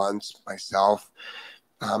 18 months myself,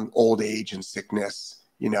 old age and sickness,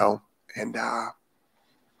 and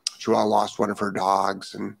Joelle lost one of her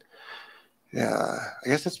dogs. And yeah, I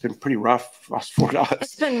guess it's been pretty rough. Lost 4 dogs.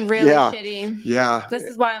 It's been really shitty. Yeah. This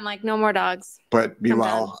is why I'm like, no more dogs. But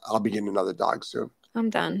meanwhile, I'll be getting another dog soon. I'm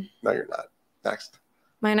done. No, you're not. Next.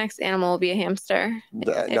 My next animal will be a hamster.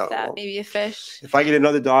 Maybe a fish. If I get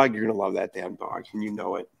another dog, you're going to love that damn dog. And you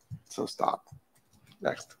know it. So stop.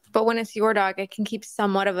 Next. But when it's your dog, I can keep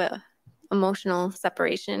somewhat of a emotional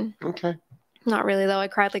separation. Okay. Not really, though. I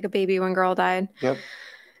cried like a baby when girl died. Yep.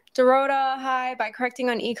 Dorota, hi. By correcting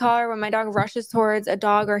on e-collar, when my dog rushes towards a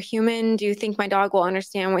dog or human, do you think my dog will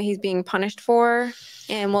understand what he's being punished for?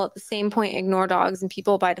 And will at the same point ignore dogs and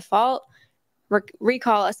people by default?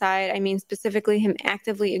 Recall aside, I mean specifically him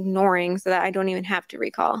actively ignoring so that I don't even have to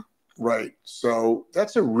recall. Right. So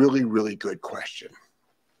that's a really, really good question.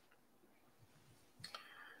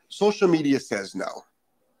 Social media says no.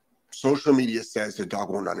 Social media says the dog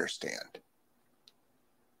won't understand.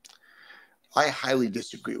 I highly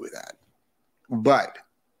disagree with that. But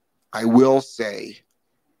I will say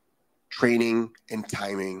training and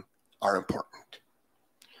timing are important.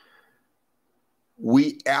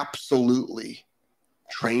 We absolutely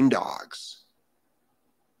train dogs,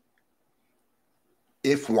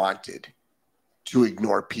 if wanted, to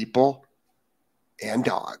ignore people and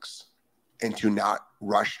dogs and to not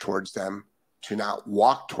rush towards them, to not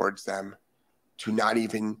walk towards them, to not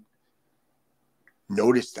even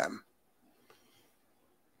notice them.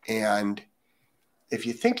 And if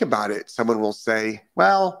you think about it, someone will say,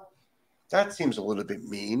 well, that seems a little bit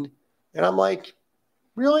mean. And I'm like,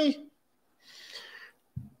 really?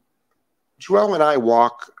 Joelle and I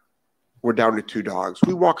we're down to 2 dogs.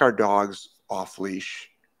 We walk our dogs off leash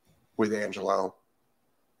with Angelo.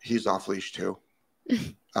 He's off leash too.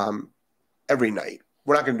 Every night.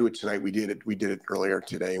 We're not going to do it tonight. We did it earlier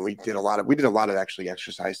today, and we did a lot of actually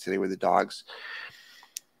exercise today with the dogs.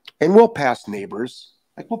 And we'll pass neighbors.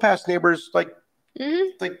 Like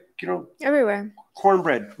everywhere.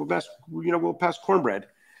 Cornbread. We'll pass cornbread,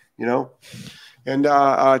 And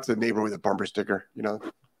it's a neighbor with a bumper sticker,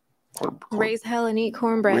 Raise hell and eat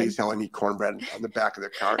cornbread. Raise hell and eat cornbread on the back of their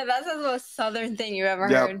car. That's the most southern thing you ever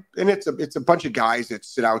heard. And it's a bunch of guys that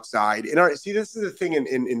sit outside. And see, this is the thing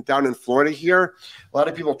in down in Florida here. A lot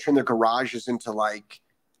of people turn their garages into like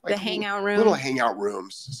the hangout room. Little hangout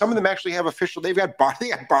rooms. Some of them actually have they got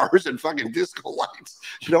bars and fucking disco lights.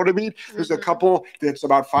 You know what I mean? There's a couple that's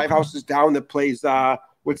about 5 houses down that plays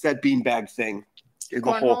what's that beanbag thing? They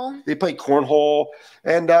play cornhole,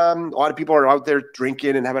 and a lot of people are out there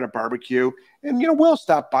drinking and having a barbecue. And we'll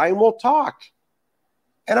stop by and we'll talk.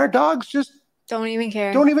 And our dogs just don't even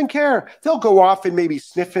care. They'll go off and maybe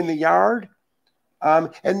sniff in the yard.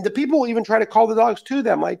 And the people will even try to call the dogs to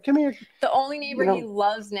them, like, come here. The only neighbor he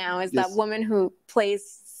loves now is that woman who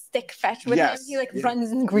plays stick fetch with him. He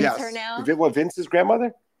runs and greets her now. What, Vince's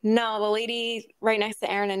grandmother? No, the lady right next to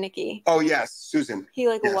Aaron and Nikki. Oh yes, Susan. He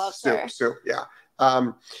loves her. Sue, yeah.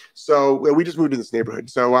 So we just moved to this neighborhood.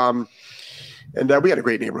 So and we had a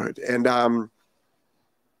great neighborhood. And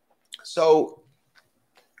so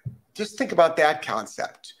just think about that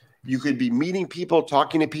concept. You could be meeting people,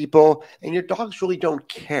 talking to people, and your dogs really don't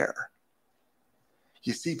care.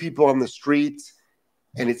 You see people on the street,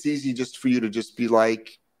 and it's easy just for you to just be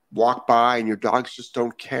like, walk by, and your dogs just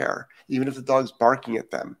don't care, even if the dog's barking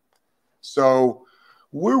at them. So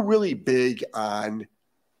we're really big on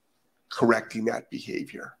correcting that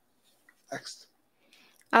behavior. Next.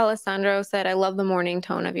 Alessandro said, I love the morning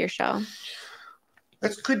tone of your show.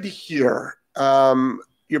 That's good to hear.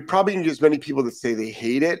 You're probably going to get as many people that say they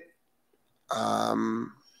hate it.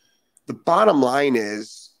 The bottom line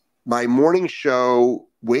is my morning show,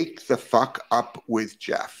 Wake the Fuck Up with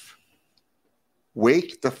Jeff.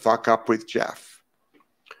 Wake the Fuck Up with Jeff.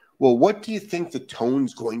 Well, what do you think the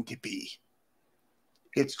tone's going to be?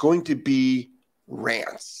 It's going to be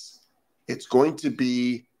rants. It's going to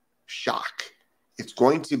be shock. It's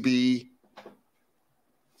going to be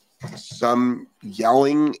some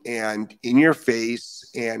yelling and in your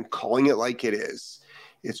face and calling it like it is.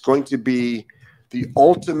 It's going to be the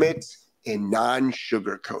ultimate in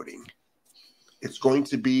non-sugarcoating. It's going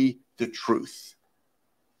to be the truth.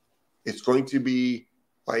 It's going to be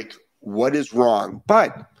like what is wrong,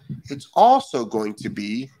 but it's also going to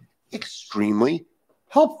be extremely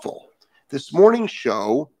helpful. This morning's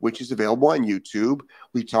show, which is available on YouTube,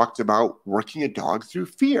 we talked about working a dog through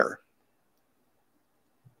fear.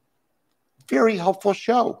 Very helpful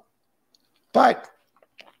show. But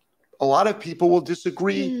a lot of people will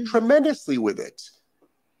disagree tremendously with it.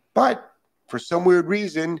 But for some weird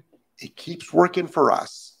reason, it keeps working for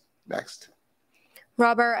us. Next.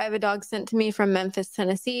 Robert, I have a dog sent to me from Memphis,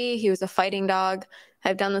 Tennessee. He was a fighting dog.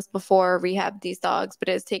 I've done this before, rehabbed these dogs, but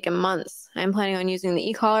it has taken months. I'm planning on using the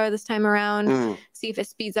e-collar this time around, see if it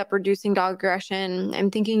speeds up reducing dog aggression. I'm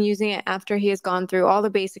thinking using it after he has gone through all the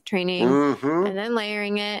basic training and then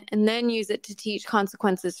layering it and then use it to teach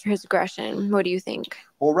consequences for his aggression. What do you think?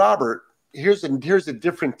 Well, Robert, here's a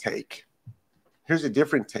different take. Here's a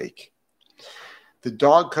different take. The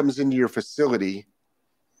dog comes into your facility,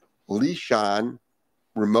 leash on,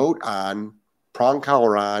 remote on, prong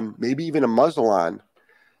collar on, maybe even a muzzle on.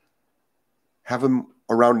 Have him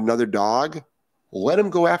around another dog. Let him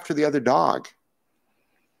go after the other dog.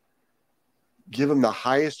 Give him the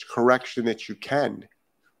highest correction that you can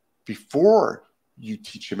before you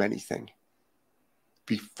teach him anything.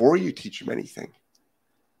 Before you teach him anything.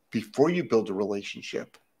 Before you build a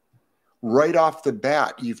relationship. right off the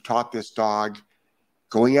bat, you've taught this dog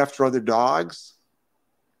going after other dogs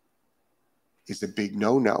is a big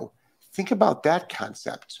no-no. Think about that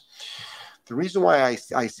concept. The reason why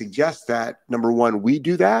I suggest that, number one, we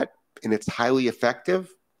do that and it's highly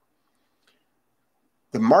effective.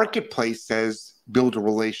 The marketplace says build a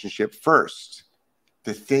relationship first.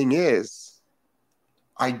 The thing is,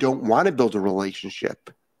 I don't want to build a relationship.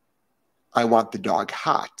 I want the dog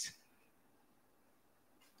hot.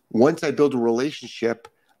 Once I build a relationship,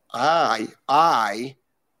 Joelle,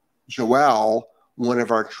 one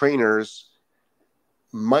of our trainers,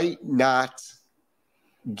 might not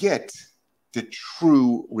get the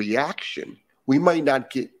true reaction. We might not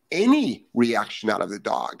get any reaction out of the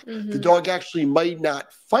dog. The dog actually might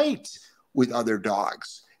not fight with other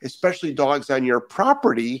dogs, especially dogs on your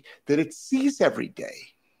property that it sees every day.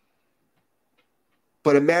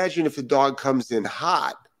 But imagine if the dog comes in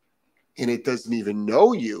hot and it doesn't even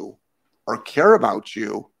know you or care about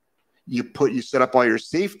you. You set up all your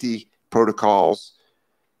safety protocols.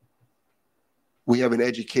 We have an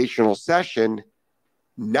educational session.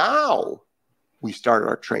 Now we start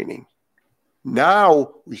our training.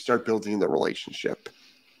 Now we start building the relationship.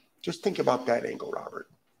 Just think about that angle, Robert.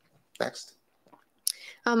 Next.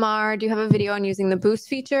 Amar, do you have a video on using the boost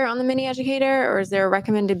feature on the Mini Educator, or is there a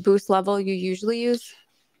recommended boost level you usually use?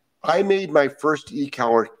 I made my first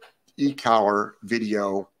e-collar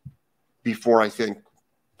video before I think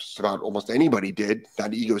just about almost anybody did. Not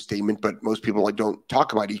an ego statement, but most people don't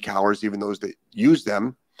talk about e-collars, even those that use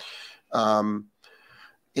them. And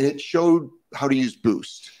it showed how to use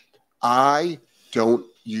Boost. I don't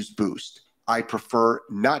use Boost. I prefer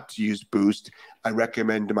not to use Boost. I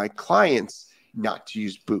recommend to my clients not to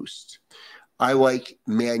use Boost. I like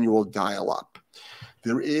manual dial-up.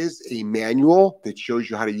 There is a manual that shows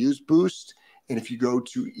you how to use Boost. And if you go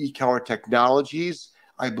to e-collar Technologies,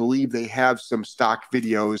 I believe they have some stock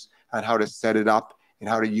videos on how to set it up and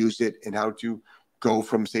how to use it and how to go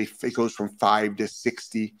from, say, it goes from 5 to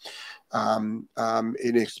 60.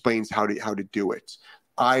 It explains how to do it.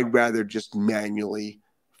 I'd rather just manually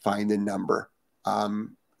find the number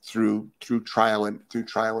through trial and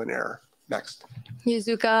error. Next.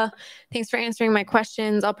 Yuzuka, thanks for answering my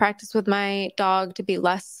questions. I'll practice with my dog to be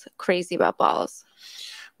less crazy about balls.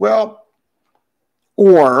 Well,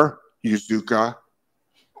 or Yuzuka,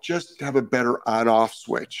 just have a better on-off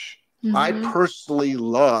switch. I personally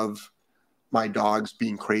love my dogs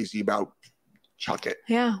being crazy about chuck it.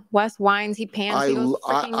 Yeah, Wes whines, he pants. I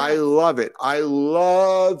love it. I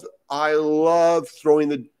love throwing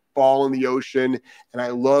the ball in the ocean, and I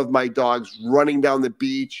love my dogs running down the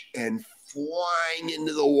beach and flying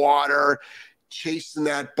into the water, chasing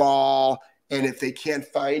that ball. And if they can't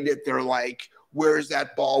find it, they're like, where's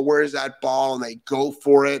that ball? Where's that ball? And they go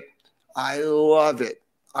for it. I love it.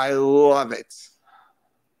 I love it.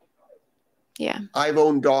 Yeah. I've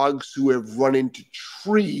owned dogs who have run into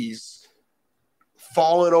trees,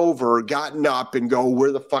 fallen over, gotten up, and go,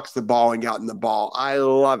 where the fuck's the ball, and gotten the ball. I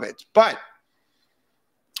love it. But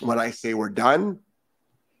when I say we're done,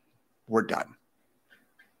 we're done.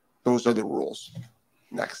 Those are the rules.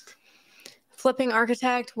 Next. Flipping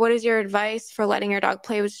Architect, what is your advice for letting your dog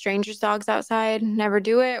play with strangers' dogs outside? Never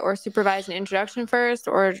do it, or supervise an introduction first,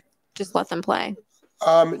 or just let them play?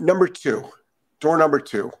 Number two.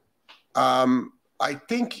 I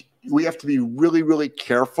think we have to be really, really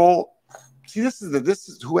careful. See, this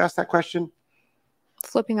is who asked that question?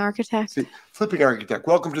 Flipping Architect. See, Flipping Architect.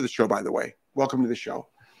 Welcome to the show, by the way. Welcome to the show.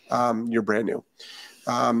 You're brand new.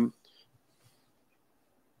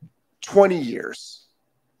 20 years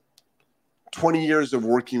of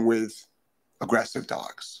working with aggressive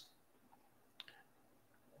dogs.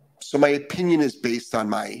 So my opinion is based on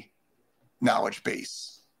my knowledge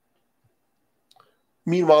base.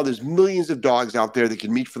 Meanwhile, there's millions of dogs out there that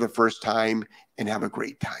can meet for the first time and have a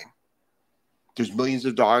great time. There's millions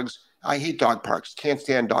of dogs. I hate dog parks. Can't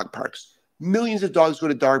stand dog parks. Millions of dogs go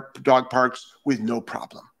to dog parks with no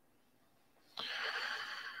problem.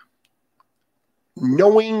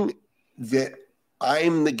 Knowing that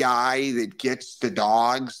I'm the guy that gets the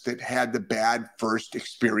dogs that had the bad first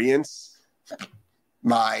experience,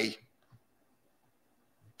 my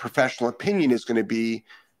professional opinion is going to be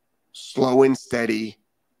slow and steady,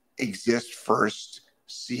 exist first,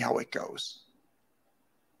 see how it goes.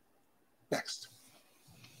 Next.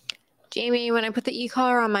 Jamie, when I put the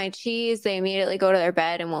e-collar on my cheese, they immediately go to their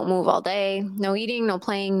bed and won't move all day. No eating, no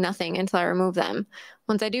playing, nothing until I remove them.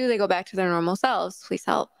 Once I do, they go back to their normal selves. Please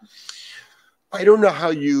help. I don't know how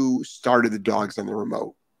you started the dogs on the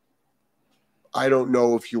remote. I don't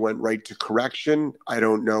know if you went right to correction. I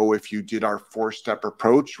don't know if you did our 4-step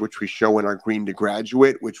approach, which we show in our Green to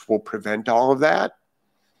Graduate, which will prevent all of that.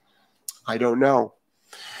 I don't know.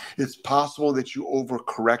 It's possible that you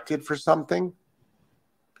overcorrected for something.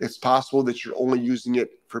 It's possible that you're only using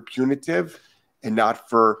it for punitive and not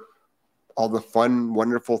for all the fun,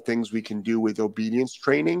 wonderful things we can do with obedience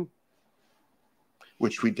training,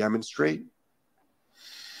 which we demonstrate.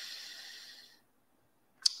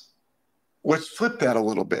 Let's flip that a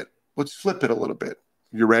little bit. Let's flip it a little bit.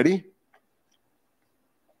 You ready?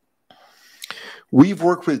 We've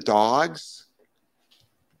worked with dogs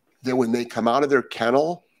that when they come out of their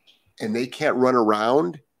kennel and they can't run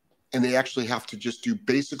around and they actually have to just do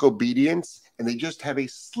basic obedience and they just have a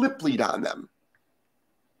slip lead on them.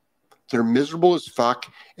 They're miserable as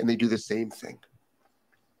fuck and they do the same thing.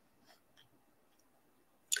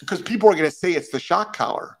 Because people are going to say it's the shock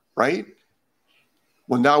collar, right?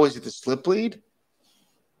 Well, now is it the slip lead?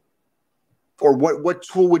 Or what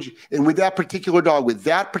tool would you, and with that particular dog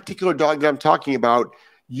that I'm talking about,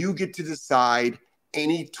 you get to decide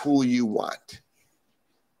any tool you want.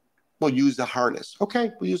 We'll use a harness.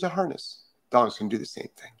 Okay, we'll use a harness. Dogs can do the same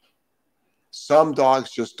thing. Some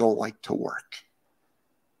dogs just don't like to work.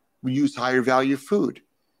 We use higher value food.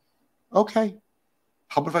 Okay.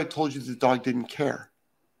 How about if I told you the dog didn't care?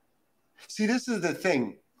 See, this is the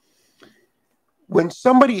thing. When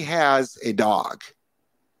somebody has a dog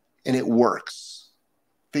and it works,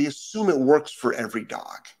 they assume it works for every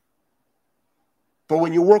dog. But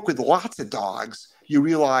when you work with lots of dogs, you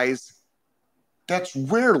realize that's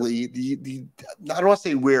rarely I don't want to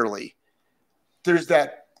say rarely. There's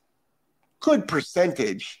that good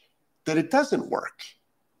percentage that it doesn't work.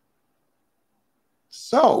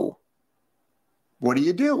 So what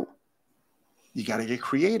do? You got to get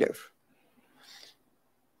creative.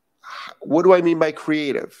 What do I mean by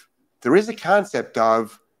creative? There is a concept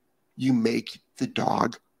of you make the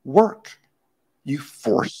dog work. You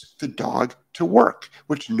force the dog to work,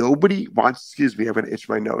 which nobody wants. Excuse me, I have an itch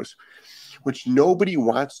in my nose, which nobody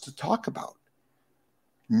wants to talk about.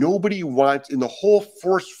 Nobody wants, in the whole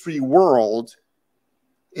force-free world,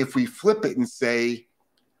 if we flip it and say,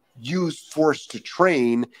 use force to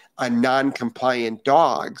train on non-compliant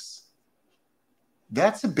dogs,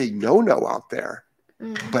 that's a big no-no out there.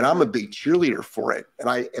 But I'm a big cheerleader for it, and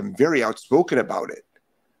I am very outspoken about it.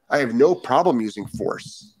 I have no problem using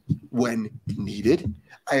force when needed.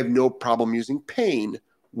 I have no problem using pain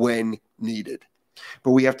when needed.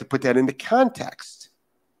 But we have to put that into context.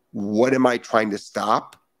 What am I trying to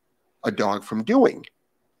stop a dog from doing?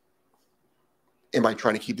 Am I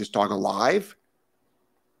trying to keep this dog alive?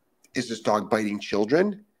 Is this dog biting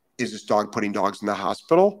children? Is this dog putting dogs in the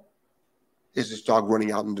hospital? Is this dog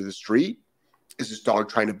running out into the street? Is this dog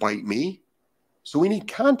trying to bite me? So we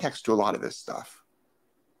need context to a lot of this stuff.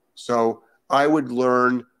 So I would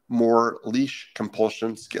learn more leash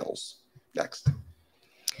compulsion skills. Next.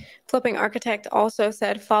 Flipping Architect also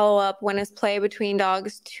said, follow up, when is play between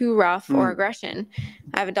dogs too rough or aggression?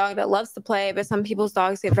 I have a dog that loves to play, but some people's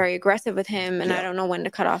dogs get very aggressive with him, and I don't know when to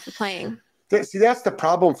cut off the playing. See, that's the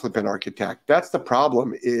problem, Flipping Architect. That's the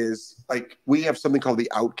problem is, like, we have something called the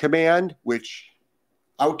out command, which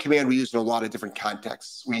out command we use in a lot of different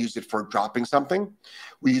contexts. We use it for dropping something.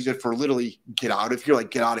 We use it for literally get out of here,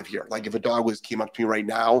 like get out of here. Like if a dog came up to me right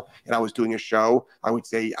now and I was doing a show, I would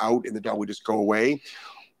say out and the dog would just go away.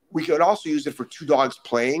 We could also use it for two dogs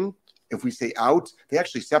playing. If we say out, they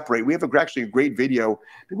actually separate. We have actually a great video.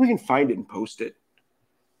 Maybe we can find it and post it.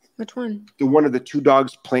 Which one? The one of the two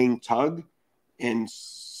dogs playing tug and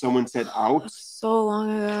someone said out. So long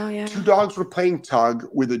ago, yeah. Two dogs were playing tug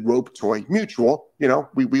with a rope toy, mutual. You know,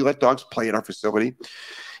 we let dogs play at our facility.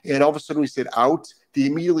 And all of a sudden we said out. They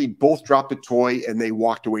immediately both dropped the toy and they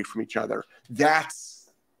walked away from each other. That's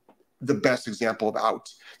the best example of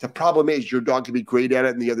out. The problem is your dog could be great at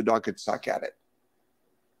it and the other dog could suck at it.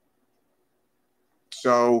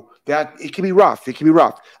 So that it can be rough. It can be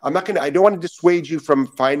rough. I don't want to dissuade you from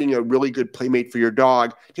finding a really good playmate for your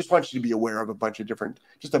dog. Just want you to be aware of a bunch of different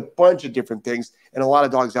things. And a lot of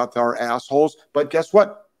dogs out there are assholes. But guess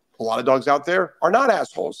what? A lot of dogs out there are not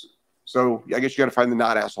assholes. So I guess you got to find the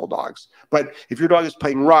not asshole dogs. But if your dog is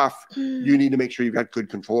playing rough, you need to make sure you've got good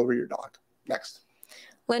control over your dog. Next.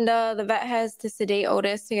 Linda, the vet has to sedate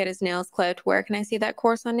Otis to get his nails clipped. Where can I see that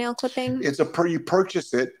course on nail clipping? You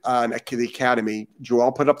purchase it on the Academy.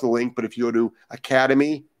 Joelle put up the link, but if you go to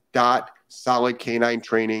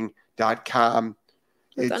academy.solidcaninetraining.com,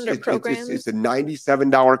 it's a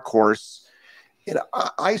 $97 course. And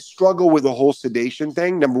I struggle with the whole sedation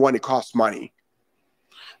thing. Number one, it costs money.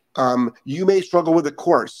 You may struggle with the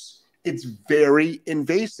course. It's very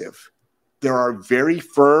invasive. there are very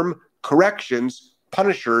firm corrections,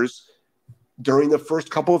 punishers during the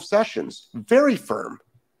first couple of sessions. Very firm.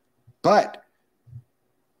 But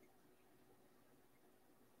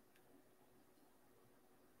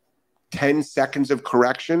 $10 of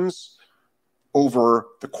corrections over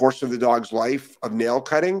the course of the dog's life of nail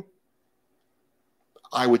cutting,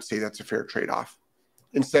 I would say that's a fair trade-off.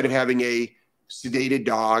 Instead of having a sedated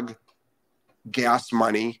dog, gas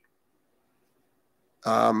money,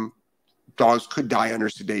 dogs could die under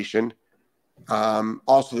sedation.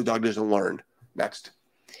 Also, the dog doesn't learn. Next.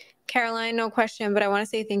 Caroline, no question, but I want to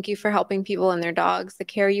say thank you for helping people and their dogs. The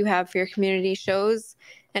care you have for your community shows,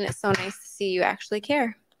 and it's so nice to see you actually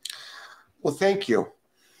care. Well, thank you.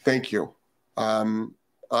 Thank you. You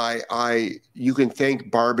can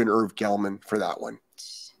thank Barb and Irv Gelman for that one.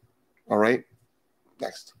 All right.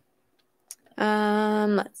 Next.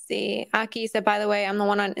 Let's see. Aki said, by the way, I'm the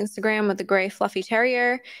one on Instagram with the gray fluffy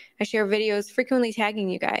terrier. I share videos frequently tagging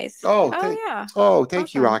you guys. Yeah. Oh,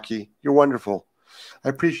 thank you, Aki. You're wonderful. I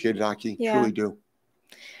appreciate it, Aki. Yeah. Truly do.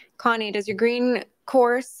 Connie, does your green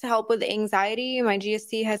course help with anxiety? My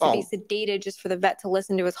GSC has to be sedated just for the vet to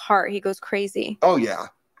listen to his heart. He goes crazy. Oh, yeah.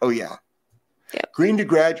 Oh, yeah. Yep. Green to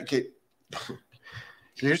graduate. Okay.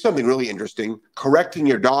 Here's something really interesting. Correcting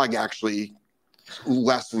your dog actually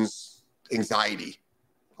lessens anxiety.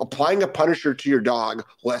 Applying a punisher to your dog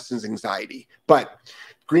lessens anxiety. But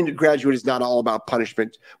Green to Graduate is not all about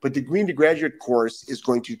punishment. But the Green to Graduate course is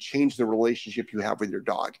going to change the relationship you have with your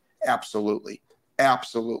dog. Absolutely.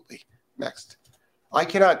 Absolutely. Next. I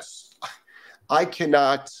cannot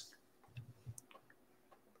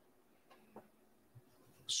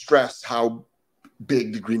stress how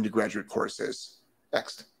big the Green to Graduate course is.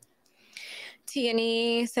 Next.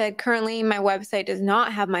 Tierney said, currently my website does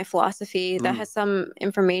not have my philosophy. That has some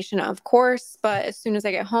information, of course, but as soon as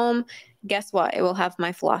I get home, guess what? It will have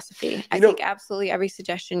my philosophy. I take absolutely every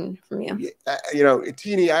suggestion from you.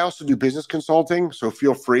 Tierney, I also do business consulting, so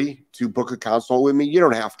feel free to book a consult with me. You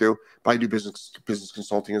don't have to, but I do business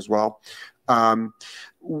consulting as well.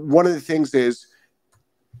 One of the things is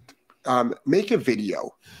make a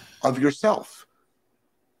video of yourself.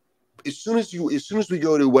 As soon as we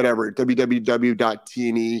go to whatever,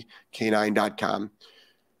 www.tnecanine.com,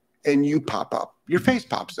 and you pop up, your face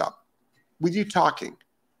pops up with you talking.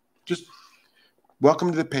 Just welcome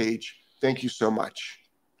to the page. Thank you so much.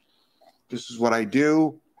 This is what I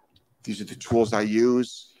do. These are the tools I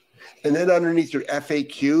use. And then underneath your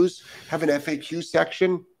FAQs, have an FAQ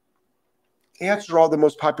section. Answer all the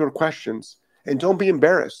most popular questions. And don't be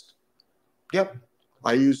embarrassed. Yep.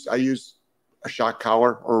 I use a shock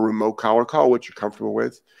collar or a remote collar. Call what you're comfortable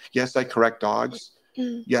with. Yes, I correct dogs.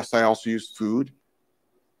 Yes, I also use food.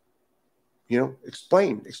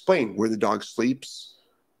 Explain where the dog sleeps,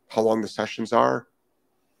 how long the sessions are,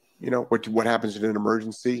 what happens in an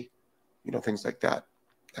emergency, things like that.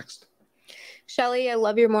 Next. Shelly, I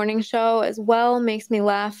love your morning show as well. Makes me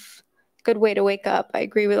laugh. Good way to wake up. I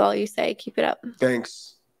agree with all you say. Keep it up.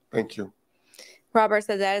 Thanks. Thank you. Robert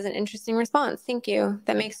said that is an interesting response. Thank you.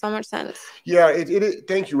 That makes so much sense. Yeah,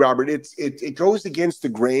 thank you, Robert. It goes against the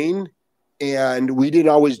grain, and we didn't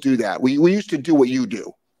always do that. We used to do what you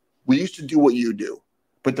do.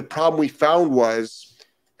 But the problem we found was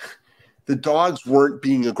the dogs weren't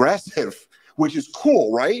being aggressive, which is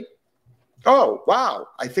cool, right? Oh, wow,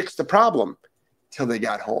 I fixed the problem till they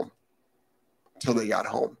got home.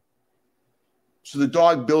 So the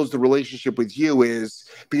dog builds the relationship with you is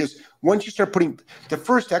because once you start putting the very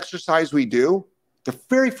first exercise we do,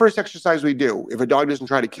 if a dog doesn't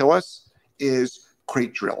try to kill us, is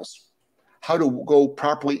crate drills. How to go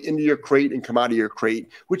properly into your crate and come out of your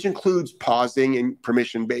crate, which includes pausing and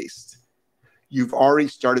permission based. You've already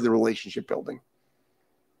started the relationship building.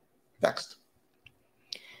 Next.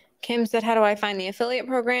 Kim said, how do I find the affiliate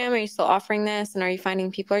program? Are you still offering this? And are you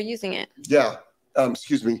finding people are using it? Yeah.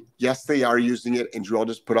 Excuse me. Yes, they are using it. And Joel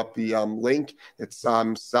just put up the link. It's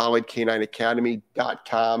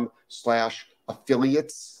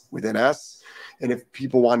solidcanineacademy.com/affiliates with an S. And if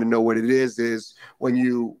people want to know what it is when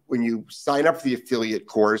you sign up for the affiliate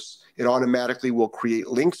course, it automatically will create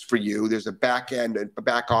links for you. There's a back end and a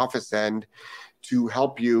back office end to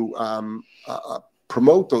help you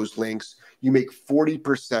promote those links. You make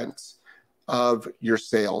 40% of your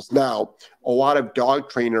sales. Now, a lot of dog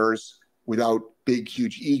trainers without big,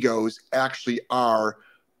 huge egos actually are,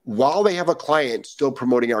 while they have a client, still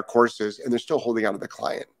promoting our courses, and they're still holding on to the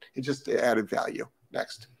client. It just added value.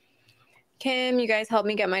 Next. Kim, you guys helped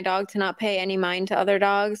me get my dog to not pay any mind to other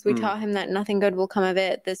dogs. We taught him that nothing good will come of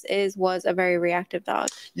it. This was a very reactive dog.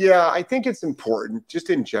 Yeah, I think it's important, just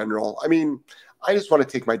in general. I mean, I just want to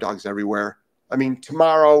take my dogs everywhere. I mean,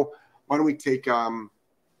 tomorrow, Why don't we take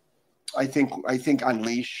I think on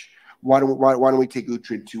leash. Why don't we take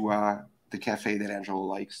Uhtred to the cafe that Angela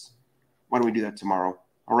likes? Why don't we do that tomorrow?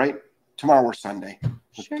 All right, tomorrow or Sunday.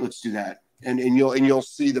 Sure. Let's do that. And you'll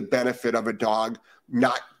see the benefit of a dog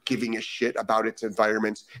not giving a shit about its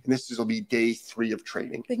environments. And this will be day 3 of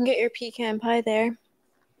training. We can get your pecan pie there.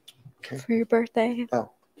 Okay. For your birthday.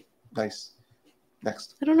 Oh, nice.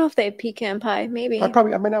 Next. I don't know if they have pecan pie. Maybe. I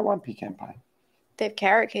might not want pecan pie. They have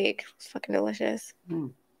carrot cake. It's fucking delicious.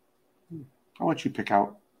 I'll let you pick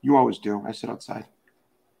out. You always do. I sit outside.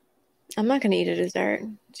 I'm not going to eat a dessert.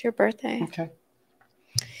 It's your birthday. Okay.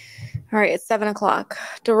 All right, it's 7 o'clock.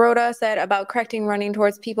 Dorota said about correcting running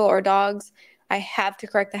towards people or dogs. I have to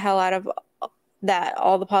correct the hell out of that.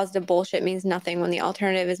 All the positive bullshit means nothing when the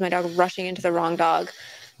alternative is my dog rushing into the wrong dog.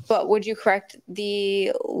 But would you correct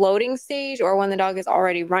the loading stage or when the dog is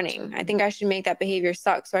already running? I think I should make that behavior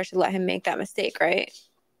suck, so I should let him make that mistake, right?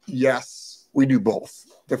 Yes, we do both.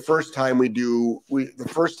 The first time we do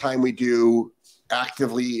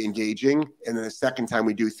actively engaging, and then the second time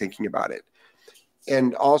we do thinking about it.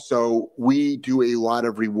 And also, we do a lot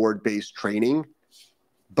of reward-based training,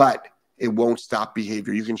 but it won't stop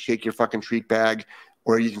behavior. You can shake your fucking treat bag,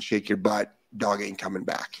 or you can shake your butt. Dog ain't coming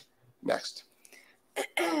back. Next.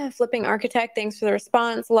 Flipping Architect, thanks for the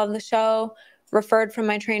response. Love the show. Referred from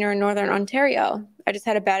my trainer in Northern Ontario. I just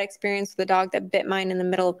had a bad experience with a dog that bit mine in the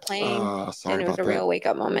middle of playing, and it was a real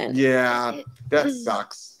wake-up moment. Yeah, that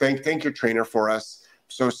sucks. Thank your trainer for us.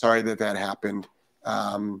 So sorry that happened.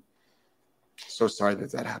 So sorry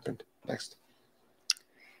that happened. Next.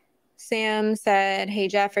 Sam said, hey,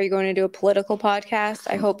 Jeff, are you going to do a political podcast?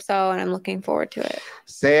 I hope so, and I'm looking forward to it.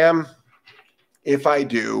 Sam, if I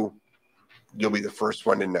do, you'll be the first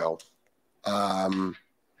one to know.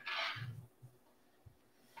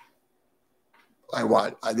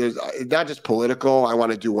 There's not just political. I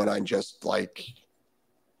want to do one on just like,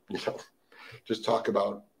 just talk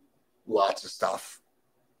about lots of stuff.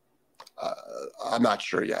 I'm not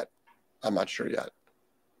sure yet.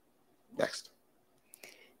 Next.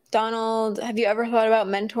 Donald, have you ever thought about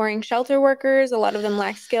mentoring shelter workers? A lot of them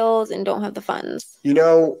lack skills and don't have the funds.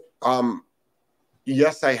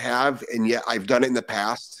 Yes, I have. And yet I've done it in the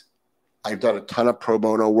past. I've done a ton of pro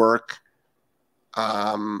bono work.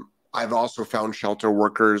 I've also found shelter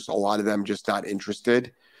workers, a lot of them just not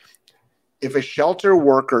interested. If a shelter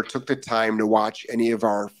worker took the time to watch any of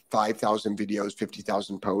our 5,000 videos,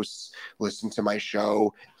 50,000 posts, listen to my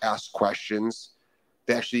show, ask questions,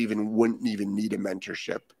 they actually wouldn't even need a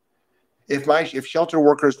mentorship. If shelter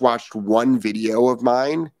workers watched one video of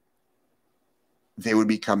mine, they would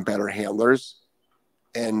become better handlers.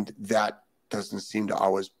 And that doesn't seem to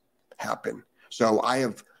always happen. So I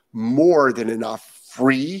have more than enough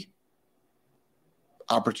free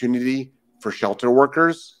opportunity for shelter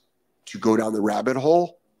workers to go down the rabbit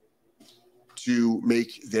hole to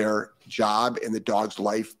make their job and the dog's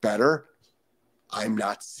life better. I'm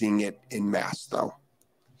not seeing it in mass, though.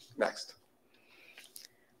 Next.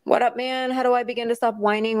 What up, man? How do I begin to stop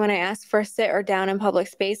whining when I ask for a sit or down in public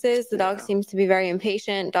spaces? The dog seems to be very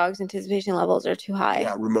impatient. Dog's anticipation levels are too high.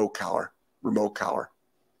 Yeah, remote collar.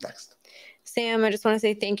 Next. Sam, I just want to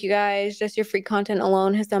say thank you guys. Just your free content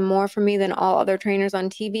alone has done more for me than all other trainers on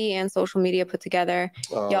TV and social media put together.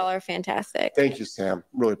 Y'all are fantastic. Thank you, Sam.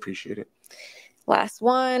 Really appreciate it. Last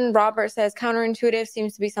one. Robert says counterintuitive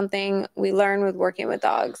seems to be something we learn with working with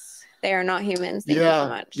dogs. They are not humans. Thank you so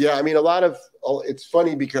much. Yeah, I mean, it's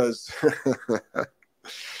funny because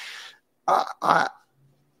I've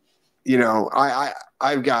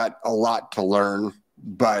got a lot to learn,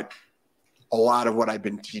 but a lot of what I've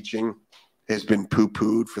been teaching has been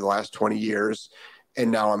poo-pooed for the last 20 years. And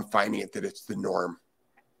now I'm finding that it's the norm.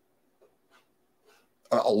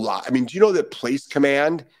 A lot. I mean, do you know that Place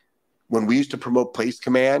Command, when we used to promote Place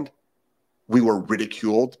Command, we were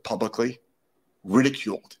ridiculed publicly?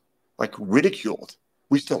 Ridiculed.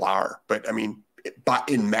 We still are. But I mean,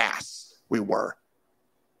 in mass, we were.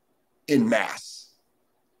 In mass.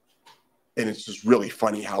 And it's just really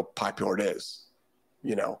funny how popular it is,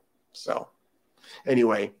 So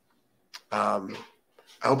anyway, I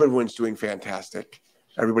hope everyone's doing fantastic.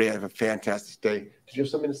 Everybody have a fantastic day. Did you have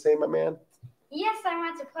something to say, my man? Yes, I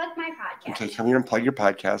want to plug my podcast. Okay, come here and plug your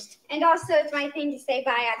podcast. And also, it's my thing to say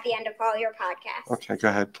bye at the end of all your podcasts. Okay, go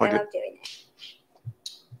ahead. Plug it. I love doing it.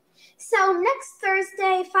 So next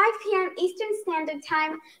Thursday, 5 p.m. Eastern Standard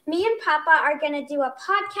Time, me and Papa are going to do a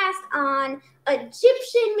podcast on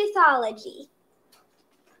Egyptian mythology.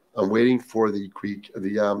 I'm waiting for the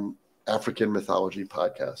African mythology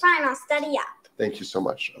podcast. Fine, I'll study up. Thank you so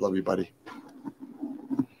much. I love you, buddy.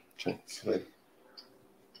 Okay, see you later.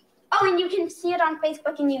 Oh, Oh, and you can see it on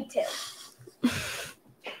Facebook and YouTube.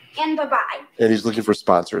 And bye-bye. And he's looking for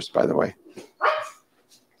sponsors, by the way. What?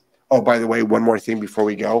 Oh, by the way, one more thing before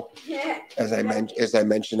we go. Yeah. As I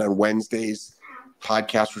mentioned on Wednesday's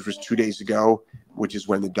podcast, which was 2 days ago, which is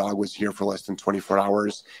when the dog was here for less than 24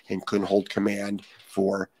 hours and couldn't hold command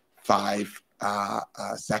for 5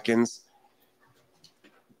 seconds.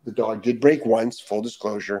 The dog did break once, full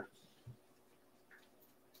disclosure.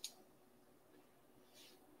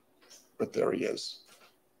 But there he is.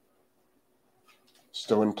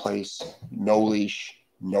 Still in place, no leash,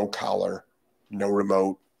 no collar, no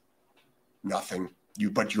remote, nothing.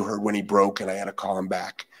 But you heard when he broke and I had to call him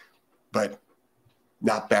back. But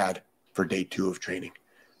not bad for day 2 of training.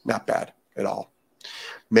 Not bad at all.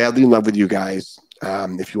 Madly in love with you guys.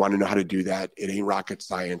 If you want to know how to do that, it ain't rocket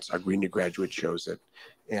science. Our Green to Graduate shows it.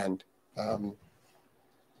 And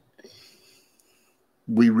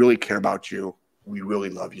we really care about you. We really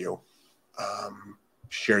love you.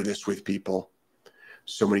 Share this with people.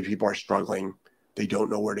 So many people are struggling. They don't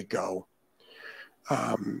know where to go.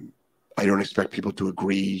 I don't expect people to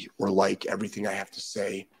agree or like everything I have to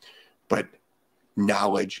say, but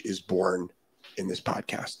knowledge is born in this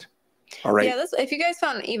podcast. All right. Yeah, if you guys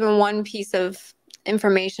found even one piece of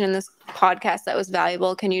information in this podcast that was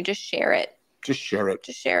valuable, can you just share it? Just share it.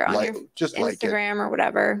 Just share it on your Instagram or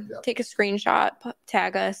whatever. Yeah. Take a screenshot,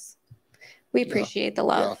 tag us. We appreciate the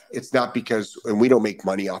love. Yeah. It's not because, and we don't make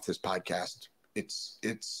money off this podcast. It's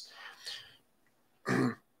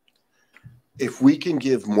if we can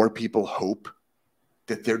give more people hope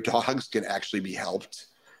that their dogs can actually be helped,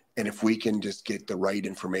 and if we can just get the right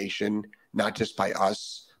information, not just by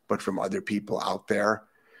us, but from other people out there,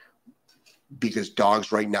 because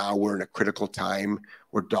dogs right now, we're in a critical time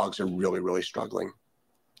where dogs are really, really struggling.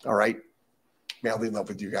 All right. Madly in love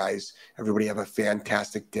with you guys. Everybody have a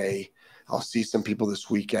fantastic day. I'll see some people this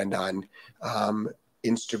weekend on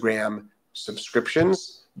Instagram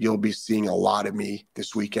subscriptions. You'll be seeing a lot of me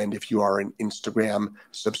this weekend. If you are an Instagram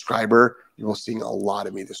subscriber, you will see a lot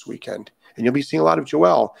of me this weekend. And you'll be seeing a lot of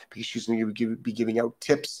Joelle because she's going to be giving out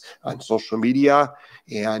tips on social media.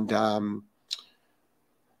 And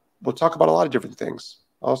we'll talk about a lot of different things.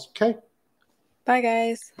 Okay. Bye,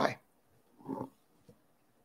 guys. Bye.